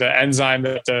enzyme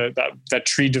that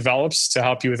tree develops to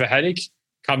help you with a headache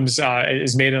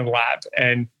is made in a lab.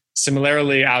 And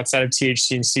similarly, outside of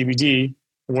THC and CBD,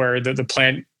 where the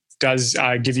plant does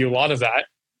give you a lot of that,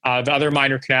 the other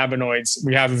minor cannabinoids,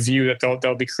 we have a view that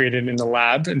they'll be created in the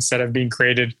lab instead of being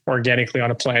created organically on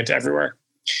a plant everywhere.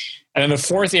 And then the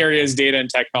fourth area is data and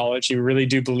technology. We really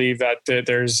do believe that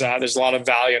there's a lot of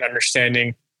value in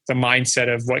understanding the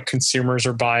mindset of what consumers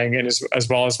are buying, and as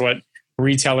well as what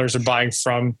retailers are buying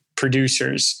from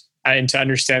producers. And to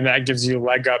understand that gives you a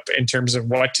leg up in terms of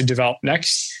what to develop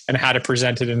next and how to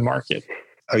present it in market.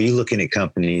 Are you looking at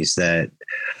companies that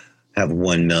have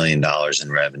 $1 million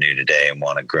in revenue today and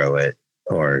want to grow it,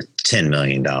 or $10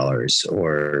 million?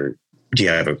 Or do you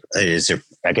have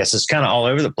I guess it's kind of all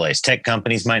over the place. Tech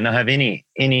companies might not have any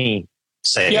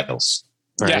sales.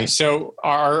 Yep. Right? Yeah. So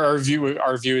our view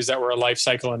is that we're a life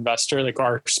cycle investor. Like,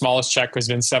 our smallest check has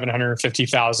been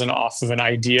 $750,000 off of an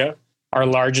idea. Our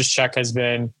largest check has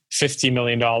been $50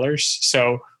 million.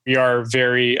 So we are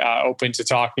very open to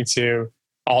talking to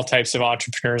all types of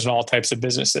entrepreneurs and all types of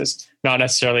businesses, not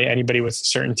necessarily anybody with a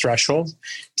certain threshold.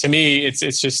 To me,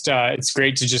 it's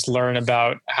great to just learn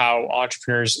about how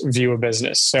entrepreneurs view a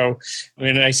business. So, I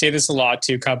mean, I say this a lot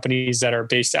to companies that are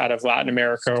based out of Latin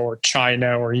America or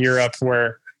China or Europe,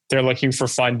 where they're looking for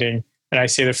funding. And I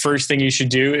say the first thing you should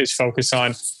do is focus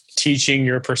on teaching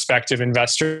your prospective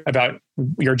investor about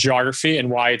your geography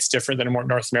and why it's different than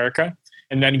North America,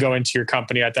 and then go into your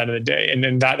company at the end of the day. And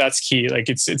then that's key. Like,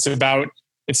 it's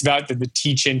about the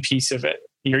teach-in piece of it.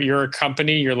 You're a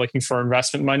company, you're looking for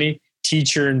investment money.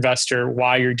 Teach your investor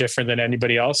why you're different than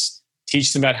anybody else.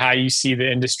 Teach them about how you see the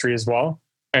industry as well,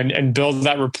 and build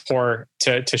that rapport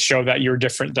to show that you're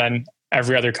different than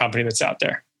every other company that's out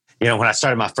there. When I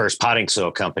started my first potting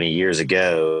soil company years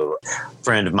ago, a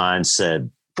friend of mine said,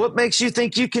 "What makes you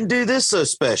think you can do this so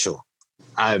special?"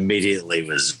 I immediately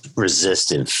was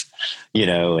resistive,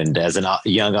 and as a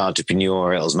young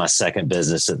entrepreneur, it was my second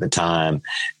business at the time.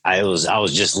 I was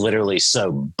just literally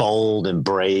so bold and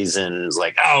brazen. It was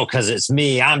like, oh, because it's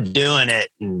me, I'm doing it.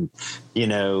 And,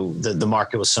 the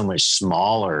market was so much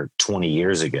smaller 20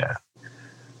 years ago.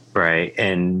 Right.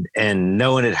 And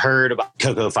no one had heard about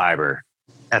cocoa fiber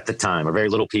at the time, or very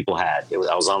little people had.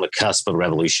 I was on the cusp of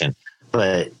revolution.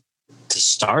 But to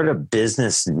start a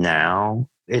business now,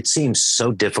 it seems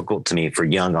so difficult to me for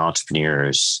young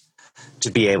entrepreneurs to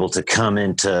be able to come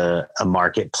into a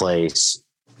marketplace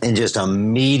and just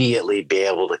immediately be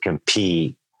able to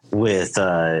compete with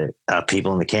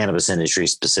people in the cannabis industry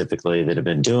specifically that have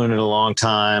been doing it a long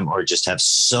time, or just have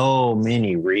so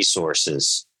many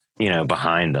resources,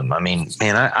 behind them. I mean,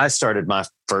 man, I started my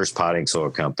first potting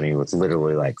soil company with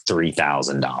literally like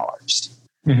 $3,000.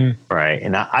 Mm-hmm. Right.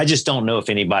 And I just don't know if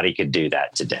anybody could do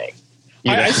that today.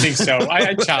 I think so.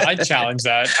 I'd challenge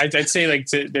that. I'd say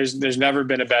there's never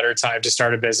been a better time to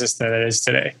start a business than it is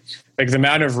today. Like the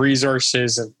amount of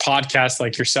resources and podcasts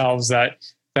like yourselves that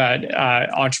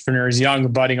entrepreneurs, young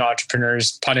budding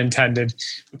entrepreneurs, pun intended,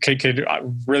 could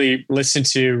really listen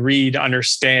to, read,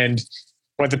 understand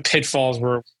what the pitfalls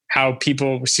were, how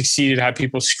people succeeded, how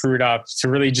people screwed up, to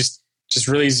really just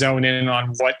really zone in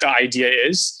on what the idea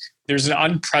is. There's an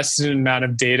unprecedented amount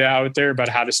of data out there about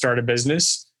how to start a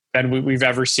business than we've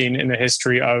ever seen in the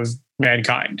history of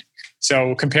mankind.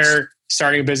 So compare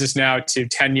starting a business now to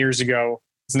 10 years ago,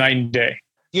 it's night and day.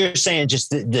 You're saying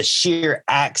just the sheer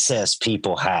access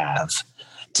people have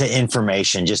to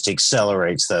information just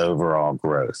accelerates the overall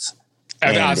growth.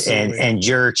 And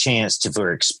your chance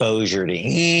for exposure to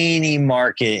any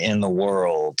market in the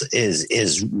world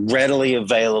is readily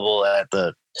available at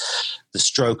the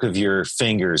stroke of your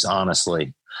fingers,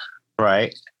 honestly.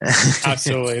 Right?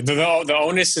 Absolutely. The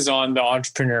onus is on the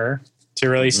entrepreneur to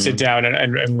really sit down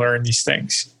and learn these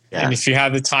things. Yeah. And if you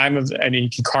have the time and you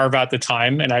can carve out the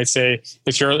time, and I'd say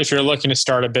if you're looking to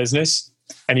start a business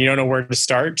and you don't know where to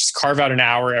start, just carve out an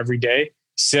hour every day,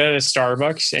 sit at a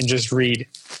Starbucks and just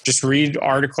read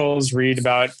articles, read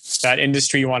about that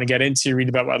industry you want to get into, read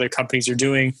about what other companies are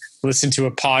doing, listen to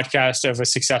a podcast of a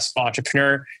successful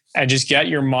entrepreneur, and just get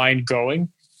your mind going.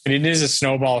 And it is a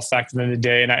snowball effect at the end of the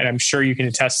day. And I'm sure you can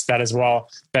attest to that as well,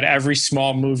 that every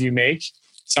small move you make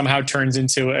somehow turns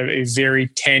into a very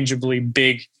tangibly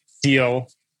big deal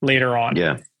later on.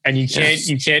 Yeah. And you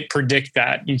can't predict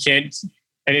that. You can't,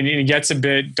 and it gets a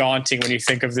bit daunting when you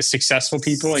think of the successful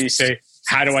people and you say,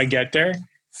 how do I get there?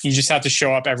 You just have to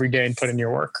show up every day and put in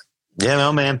your work. Yeah,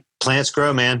 no, man. Plants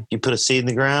grow, man. You put a seed in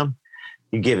the ground,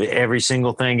 you give it every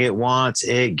single thing it wants,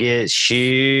 it gets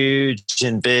huge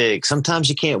and big. Sometimes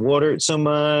you can't water it so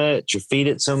much or feed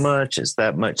it so much, it's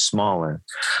that much smaller.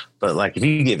 But like if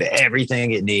you give it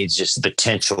everything it needs, just the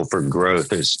potential for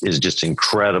growth is just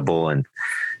incredible. And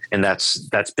that's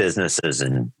businesses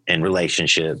and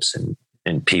relationships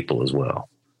and people as well.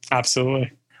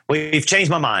 Absolutely. We've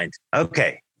changed my mind.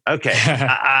 Okay.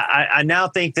 I now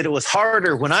think that it was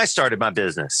harder when I started my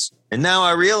business. And now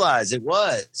I realize it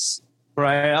was.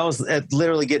 Right. I was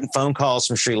literally getting phone calls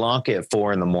from Sri Lanka at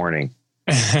 4 a.m.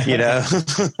 I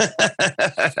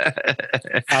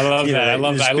love that. I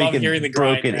love that. I love hearing the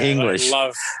grind. Broken English.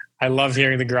 I love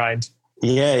hearing the grind.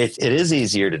 Yeah, it is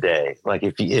easier today. Like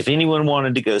if anyone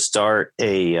wanted to go start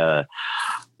a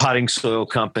potting soil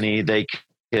company, they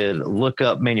could look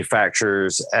up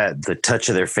manufacturers at the touch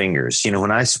of their fingers.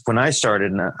 When I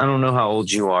started, and I don't know how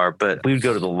old you are, but we would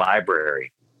go to the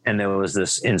library and there was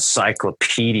this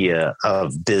encyclopedia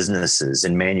of businesses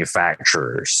and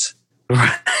manufacturers.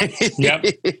 Right. Yep.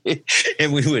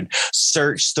 And we would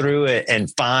search through it and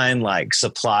find like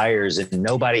suppliers, and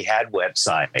nobody had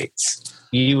websites.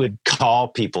 You would call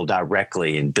people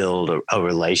directly and build a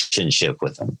relationship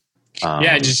with them.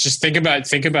 Just think about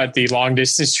the long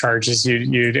distance charges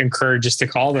you'd incur just to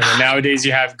call them. And nowadays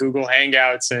you have Google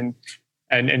Hangouts and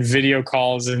video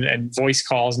calls and voice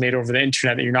calls made over the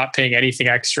internet that you're not paying anything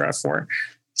extra for.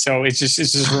 So it's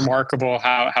just remarkable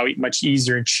how much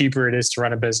easier and cheaper it is to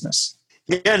run a business.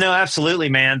 Yeah, no, absolutely,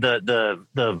 man.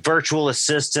 The virtual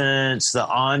assistants, the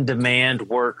on-demand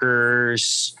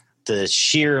workers, the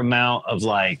sheer amount of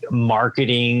like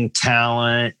marketing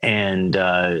talent and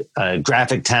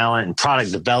graphic talent and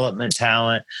product development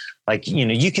talent. Like,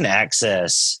 you can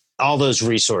access all those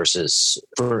resources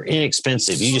for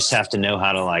inexpensive. You just have to know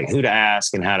how to who to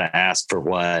ask and how to ask for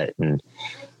what. And,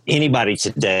 anybody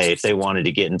today, if they wanted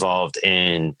to get involved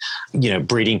in,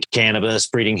 breeding cannabis,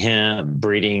 breeding hemp,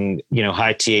 breeding,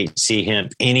 high THC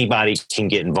hemp, anybody can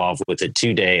get involved with it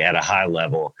today at a high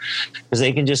level, because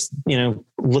they can just,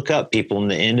 look up people in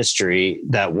the industry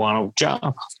that want a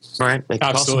job, right? They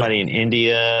can call somebody in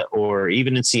India or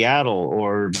even in Seattle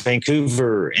or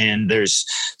Vancouver, and there's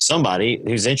somebody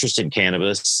who's interested in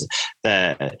cannabis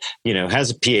that, has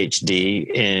a PhD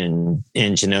in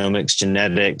genomics,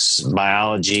 genetics,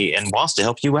 biology, and wants to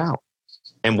help you out,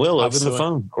 and will over the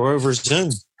phone or over Zoom,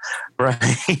 right?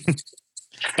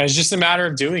 It's just a matter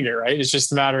of doing it, right? It's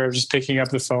just a matter of just picking up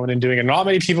the phone and doing it. Not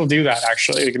many people do that,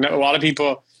 actually. A lot of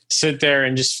people sit there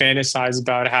and just fantasize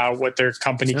about what their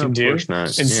company can do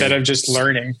instead of just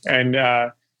learning. And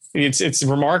it's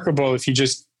remarkable if you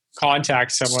just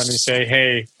contact someone and say,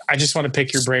 hey, I just want to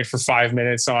pick your brain for 5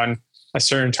 minutes on a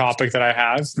certain topic that I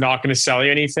have. Not going to sell you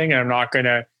anything, and I'm not going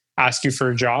to ask you for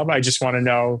a job. I just want to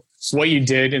know what you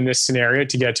did in this scenario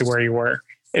to get to where you were.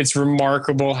 It's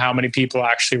remarkable how many people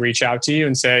actually reach out to you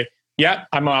and say, yeah,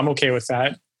 I'm okay with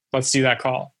that. Let's do that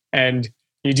call. And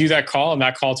you do that call, and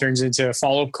that call turns into a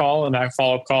follow-up call, and that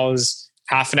follow-up call is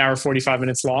half an hour, 45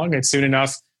 minutes long. And soon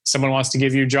enough, someone wants to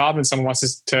give you a job and someone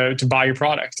wants to buy your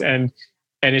product. And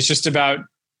it's just about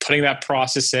putting that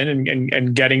process in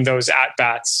and getting those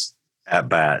at-bats.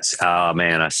 At-bats. Oh,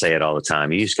 man, I say it all the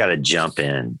time. You just got to jump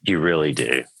in. You really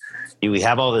do. We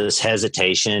have all this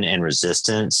hesitation and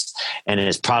resistance, and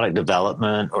as product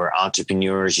development or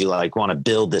entrepreneurs, you want to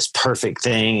build this perfect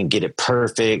thing and get it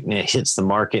perfect, and it hits the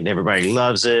market and everybody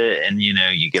loves it, and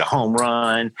you get a home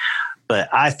run. But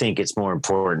I think it's more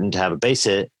important to have a base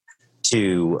hit,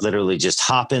 to literally just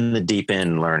hop in the deep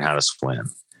end and learn how to swim.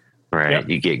 Right. Yep.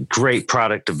 You get great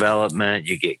product development,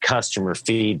 you get customer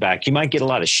feedback. You might get a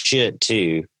lot of shit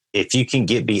too. If you can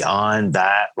get beyond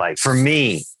that, for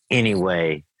me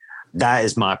anyway, that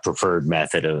is my preferred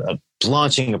method of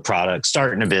launching a product,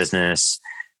 starting a business,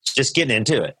 just getting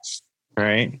into it.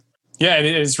 Right. Yeah. And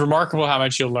it's remarkable how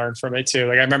much you'll learn from it too.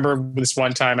 I remember this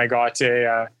one time I got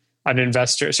an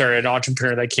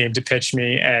entrepreneur that came to pitch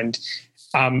me, and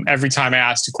every time I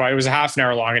asked a question, it was a half an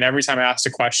hour long, and every time I asked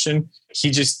a question, he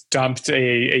just dumped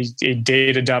a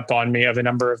data dump on me of the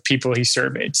number of people he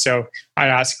surveyed. So I'd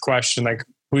ask a question like,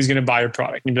 who's going to buy your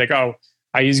product? And he'd be like, oh,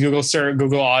 I use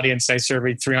Google Audience. I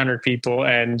surveyed 300 people,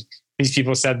 and these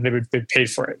people said they paid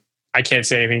for it. I can't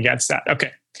say anything against that.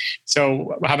 Okay.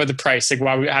 So how about the price?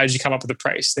 How did you come up with the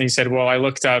price? And he said, well, I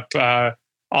looked up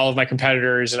all of my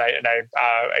competitors, and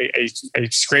I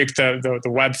scraped the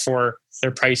web for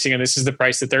their pricing, and this is the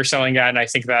price that they're selling at. And I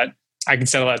think that I can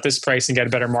settle at this price and get a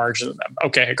better margin than them.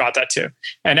 Okay, I got that too.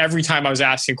 And every time I was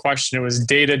asking a question, it was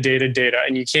data.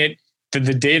 And you can't,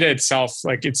 the data itself,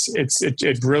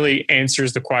 it really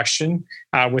answers the question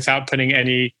without putting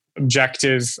any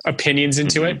objective opinions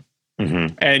into it.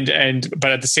 Mm-hmm.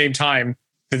 But at the same time,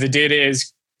 the data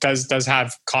does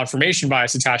have confirmation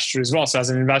bias attached to it as well. So as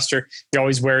an investor, you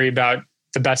always worry about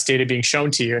the best data being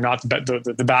shown to you, not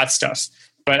the bad stuff.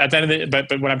 But at the end of the,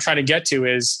 but what I'm trying to get to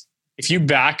is, if you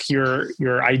back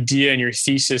your idea and your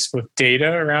thesis with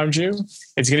data around you,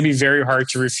 it's going to be very hard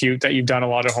to refute that you've done a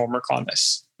lot of homework on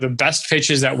this. The best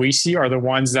pitches that we see are the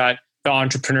ones that the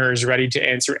entrepreneur is ready to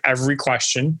answer every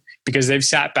question, because they've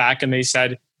sat back and they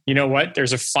said, you know what,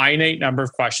 there's a finite number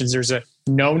of questions. There's a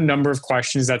known number of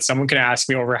questions that someone can ask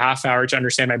me over a half hour to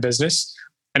understand my business.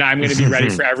 And I'm going to be ready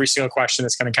for every single question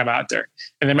that's going to come out there.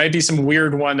 And there might be some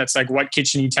weird one that's like, what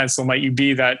kitchen utensil might you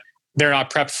be, that they're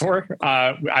not prepped for.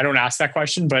 I don't ask that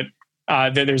question, but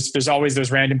there's always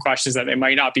those random questions that they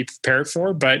might not be prepared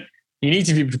for, but you need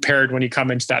to be prepared when you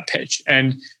come into that pitch.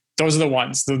 And those are the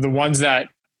ones that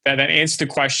answer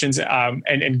the questions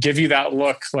and give you that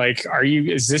look like,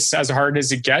 is this as hard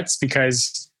as it gets?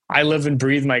 Because I live and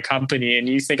breathe my company, and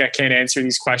you think I can't answer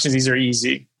these questions. These are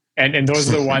easy. And those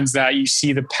are the ones that you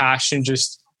see the passion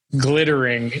just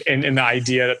glittering in the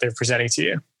idea that they're presenting to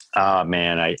you. Oh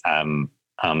man,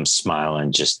 I'm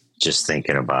smiling just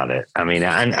thinking about it. I mean,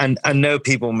 I know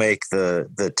people make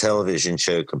the television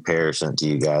show comparison to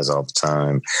you guys all the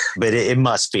time, but it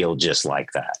must feel just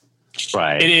like that,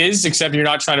 right? It is, except you're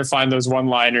not trying to find those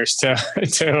one-liners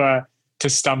to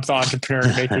stump the entrepreneur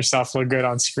and make yourself look good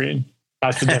on screen.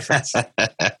 That's the difference.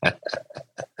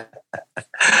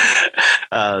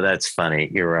 Oh, that's funny.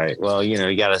 You're right. Well, you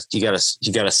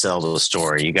gotta sell the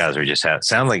story. You guys are just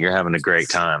sound like you're having a great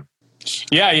time.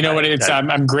 Yeah, you know what?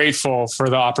 I'm grateful for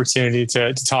the opportunity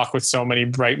to talk with so many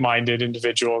bright-minded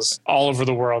individuals all over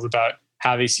the world about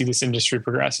how they see this industry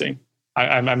progressing.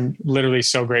 I'm literally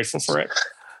so grateful for it.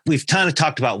 We've kind of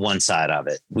talked about one side of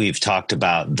it. We've talked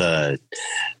about the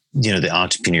the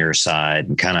entrepreneur side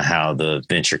and kind of how the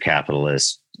venture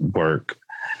capitalists work,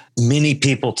 many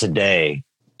people today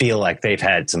feel like they've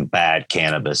had some bad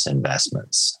cannabis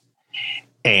investments.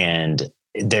 And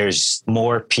there's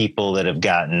more people that have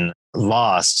gotten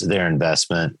lost their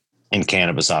investment in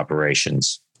cannabis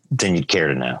operations than you'd care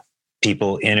to know.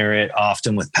 People enter it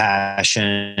often with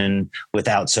passion,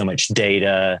 without so much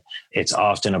data. It's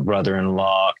often a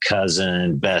brother-in-law,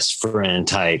 cousin, best friend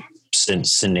type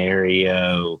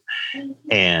scenario.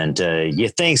 And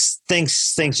things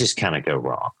just kind of go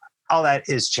wrong. All that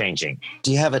is changing.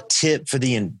 Do you have a tip for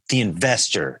the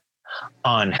investor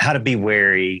on how to be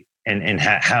wary and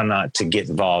how not to get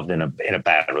involved in a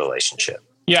bad relationship?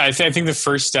 Yeah, I think the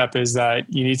first step is that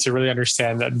you need to really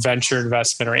understand that venture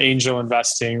investment or angel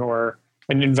investing or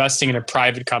investing in a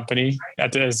private company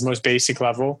at the most basic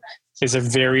level is a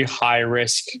very high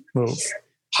risk move.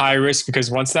 High risk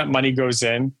because once that money goes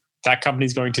in, that company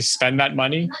is going to spend that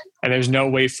money and there's no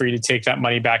way for you to take that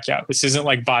money back out. This isn't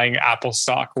like buying Apple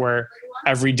stock where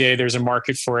every day there's a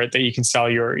market for it that you can sell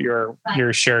your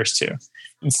shares to.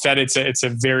 Instead, it's a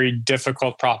very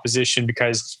difficult proposition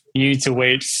because you need to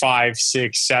wait 5,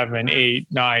 6, 7, 8,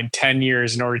 9, 10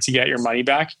 years in order to get your money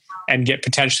back and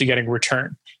potentially getting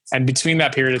return. And between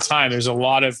that period of time, there's a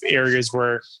lot of areas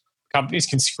where companies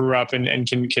can screw up and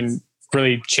can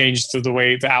really change the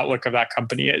way the outlook of that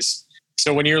company is.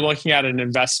 So when you're looking at an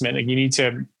investment, you need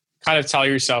to kind of tell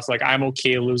yourself, I'm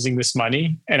okay losing this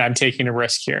money and I'm taking a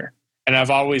risk here. And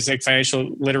I've always, financial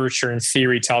literature and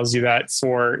theory tells you that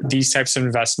for these types of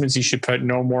investments, you should put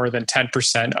no more than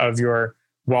 10% of your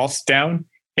wealth down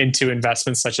into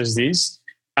investments such as these.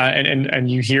 And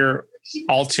you hear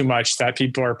all too much that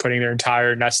people are putting their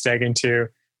entire nest egg into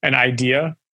an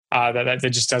idea that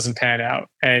just doesn't pan out.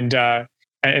 And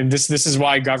this is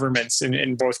why governments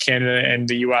in both Canada and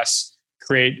the US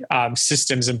create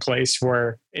systems in place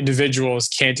where individuals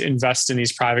can't invest in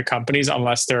these private companies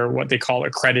unless they're what they call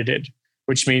accredited,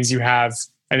 which means you have,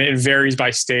 and it varies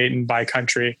by state and by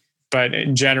country, but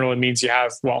in general, it means you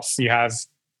have wealth. You have,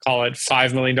 call it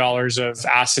 $5 million of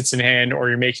assets in hand, or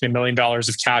you're making $1 million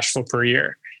of cash flow per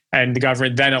year. And the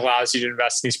government then allows you to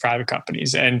invest in these private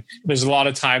companies. And there's a lot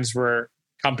of times where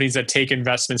companies that take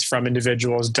investments from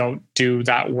individuals don't do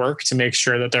that work to make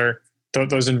sure that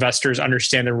those investors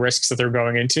understand the risks that they're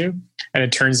going into, and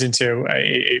it turns into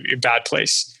a bad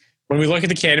place. When we look at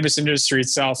the cannabis industry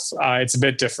itself, it's a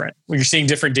bit different. You're seeing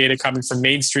different data coming from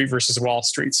Main Street versus Wall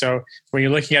Street. So when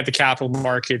you're looking at the capital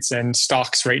markets and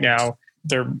stocks right now,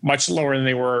 they're much lower than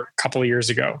they were a couple of years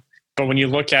ago. But when you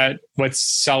look at what's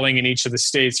selling in each of the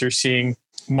states, you're seeing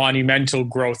monumental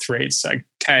growth rates, like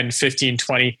 10, 15,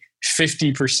 20,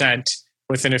 50%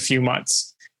 within a few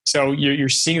months. So you're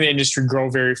seeing the industry grow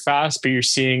very fast, but you're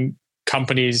seeing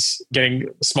companies getting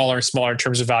smaller and smaller in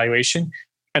terms of valuation.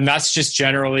 And that's just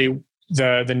generally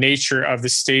the nature of the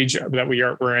stage that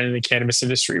we're in the cannabis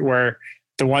industry, where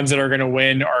the ones that are going to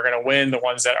win are going to win. The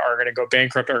ones that are going to go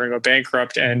bankrupt are going to go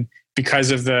bankrupt. And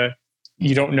because of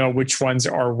you don't know which ones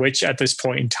are which at this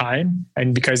point in time.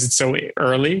 And because it's so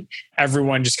early,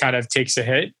 everyone just kind of takes a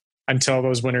hit until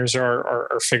those winners are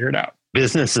figured out.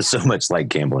 Business is so much like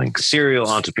gambling. Serial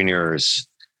entrepreneurs,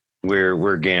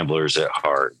 we're gamblers at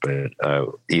heart, but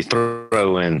you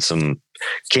throw in some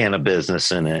cannabis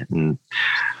business in it, and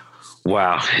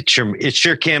wow, it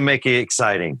sure can make it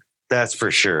exciting. That's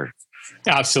for sure.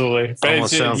 Absolutely. But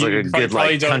almost sounds like a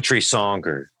good country song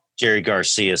or Jerry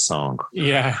Garcia song.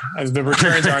 Yeah, the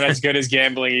returns aren't as good as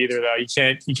gambling either, though.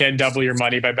 You can't double your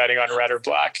money by betting on red or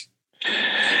black.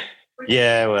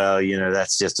 Yeah, well,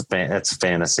 that's just that's a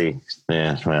fantasy.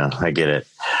 Yeah, well, I get it.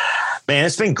 Man,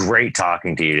 it's been great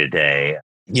talking to you today.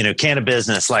 Cannabis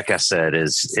business, like I said,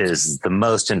 is the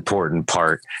most important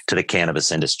part to the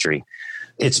cannabis industry.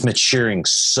 It's maturing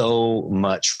so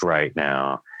much right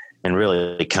now and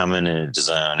really coming in its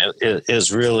own. It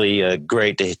is really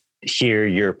great to hear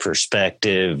your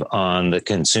perspective on the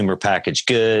consumer packaged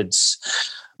goods,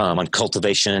 on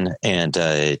cultivation, and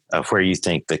where you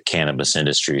think the cannabis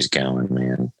industry is going,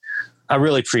 man. I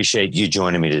really appreciate you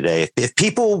joining me today. If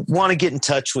people want to get in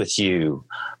touch with you,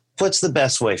 what's the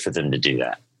best way for them to do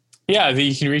that? Yeah,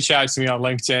 you can reach out to me on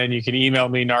LinkedIn. You can email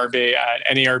me, Narbe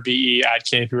at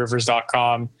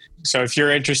narbe@canopyrivers.com. So if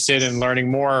you're interested in learning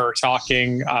more or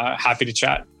talking, happy to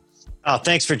chat. Oh,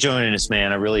 thanks for joining us,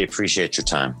 man. I really appreciate your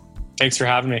time. Thanks for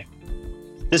having me.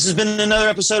 This has been another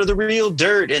episode of The Real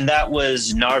Dirt, and that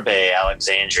was Narbe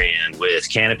Alexandrian with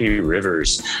Canopy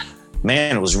Rivers.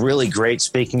 Man, it was really great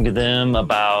speaking to them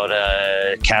about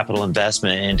capital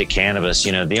investment into cannabis.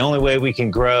 The only way we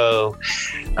can grow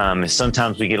is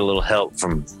sometimes we get a little help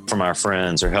from our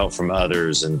friends or help from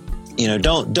others. And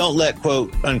don't let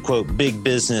quote unquote big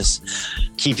business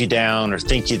keep you down or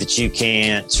think that you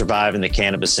can't survive in the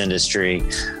cannabis industry.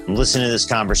 I'm listening to this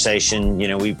conversation.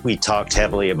 We talked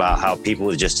heavily about how people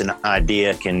with just an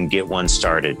idea can get one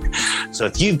started. So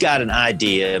if you've got an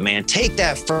idea, man, take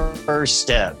that first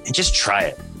step and just try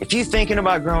it. If you're thinking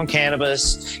about growing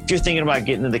cannabis, if you're thinking about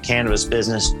getting into the cannabis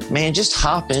business, man, just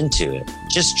hop into it.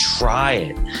 Just try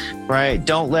it, right?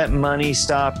 Don't let money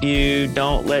stop you.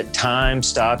 Don't let time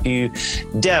stop you.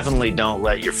 Definitely don't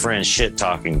let your friends shit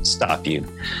talking stop you.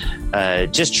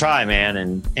 Just try, man.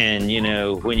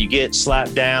 And when you get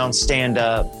slapped down, stand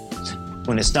up.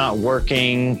 When it's not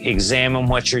working, examine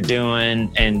what you're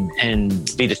doing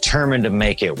and be determined to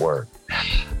make it work.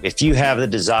 If you have the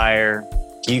desire,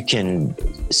 you can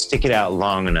stick it out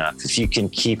long enough. If you can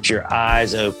keep your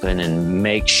eyes open and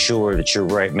make sure that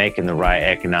you're making the right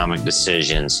economic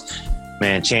decisions,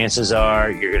 man, chances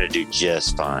are you're going to do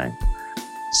just fine.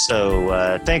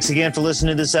 So thanks again for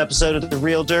listening to this episode of The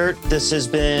Real Dirt. This has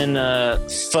been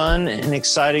fun and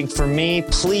exciting for me.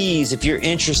 Please, if you're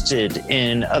interested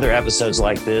in other episodes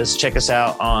like this, check us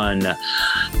out on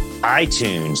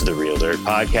iTunes, The Real Dirt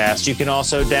Podcast. You can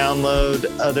also download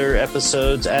other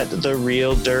episodes at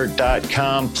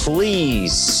therealdirt.com.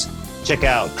 Please check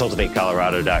out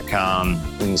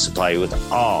cultivatecolorado.com. We can supply you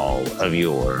with all of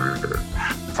your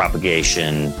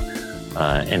propagation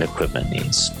and equipment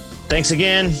needs. Thanks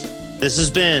again. This has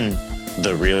been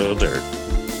The Real Dirt.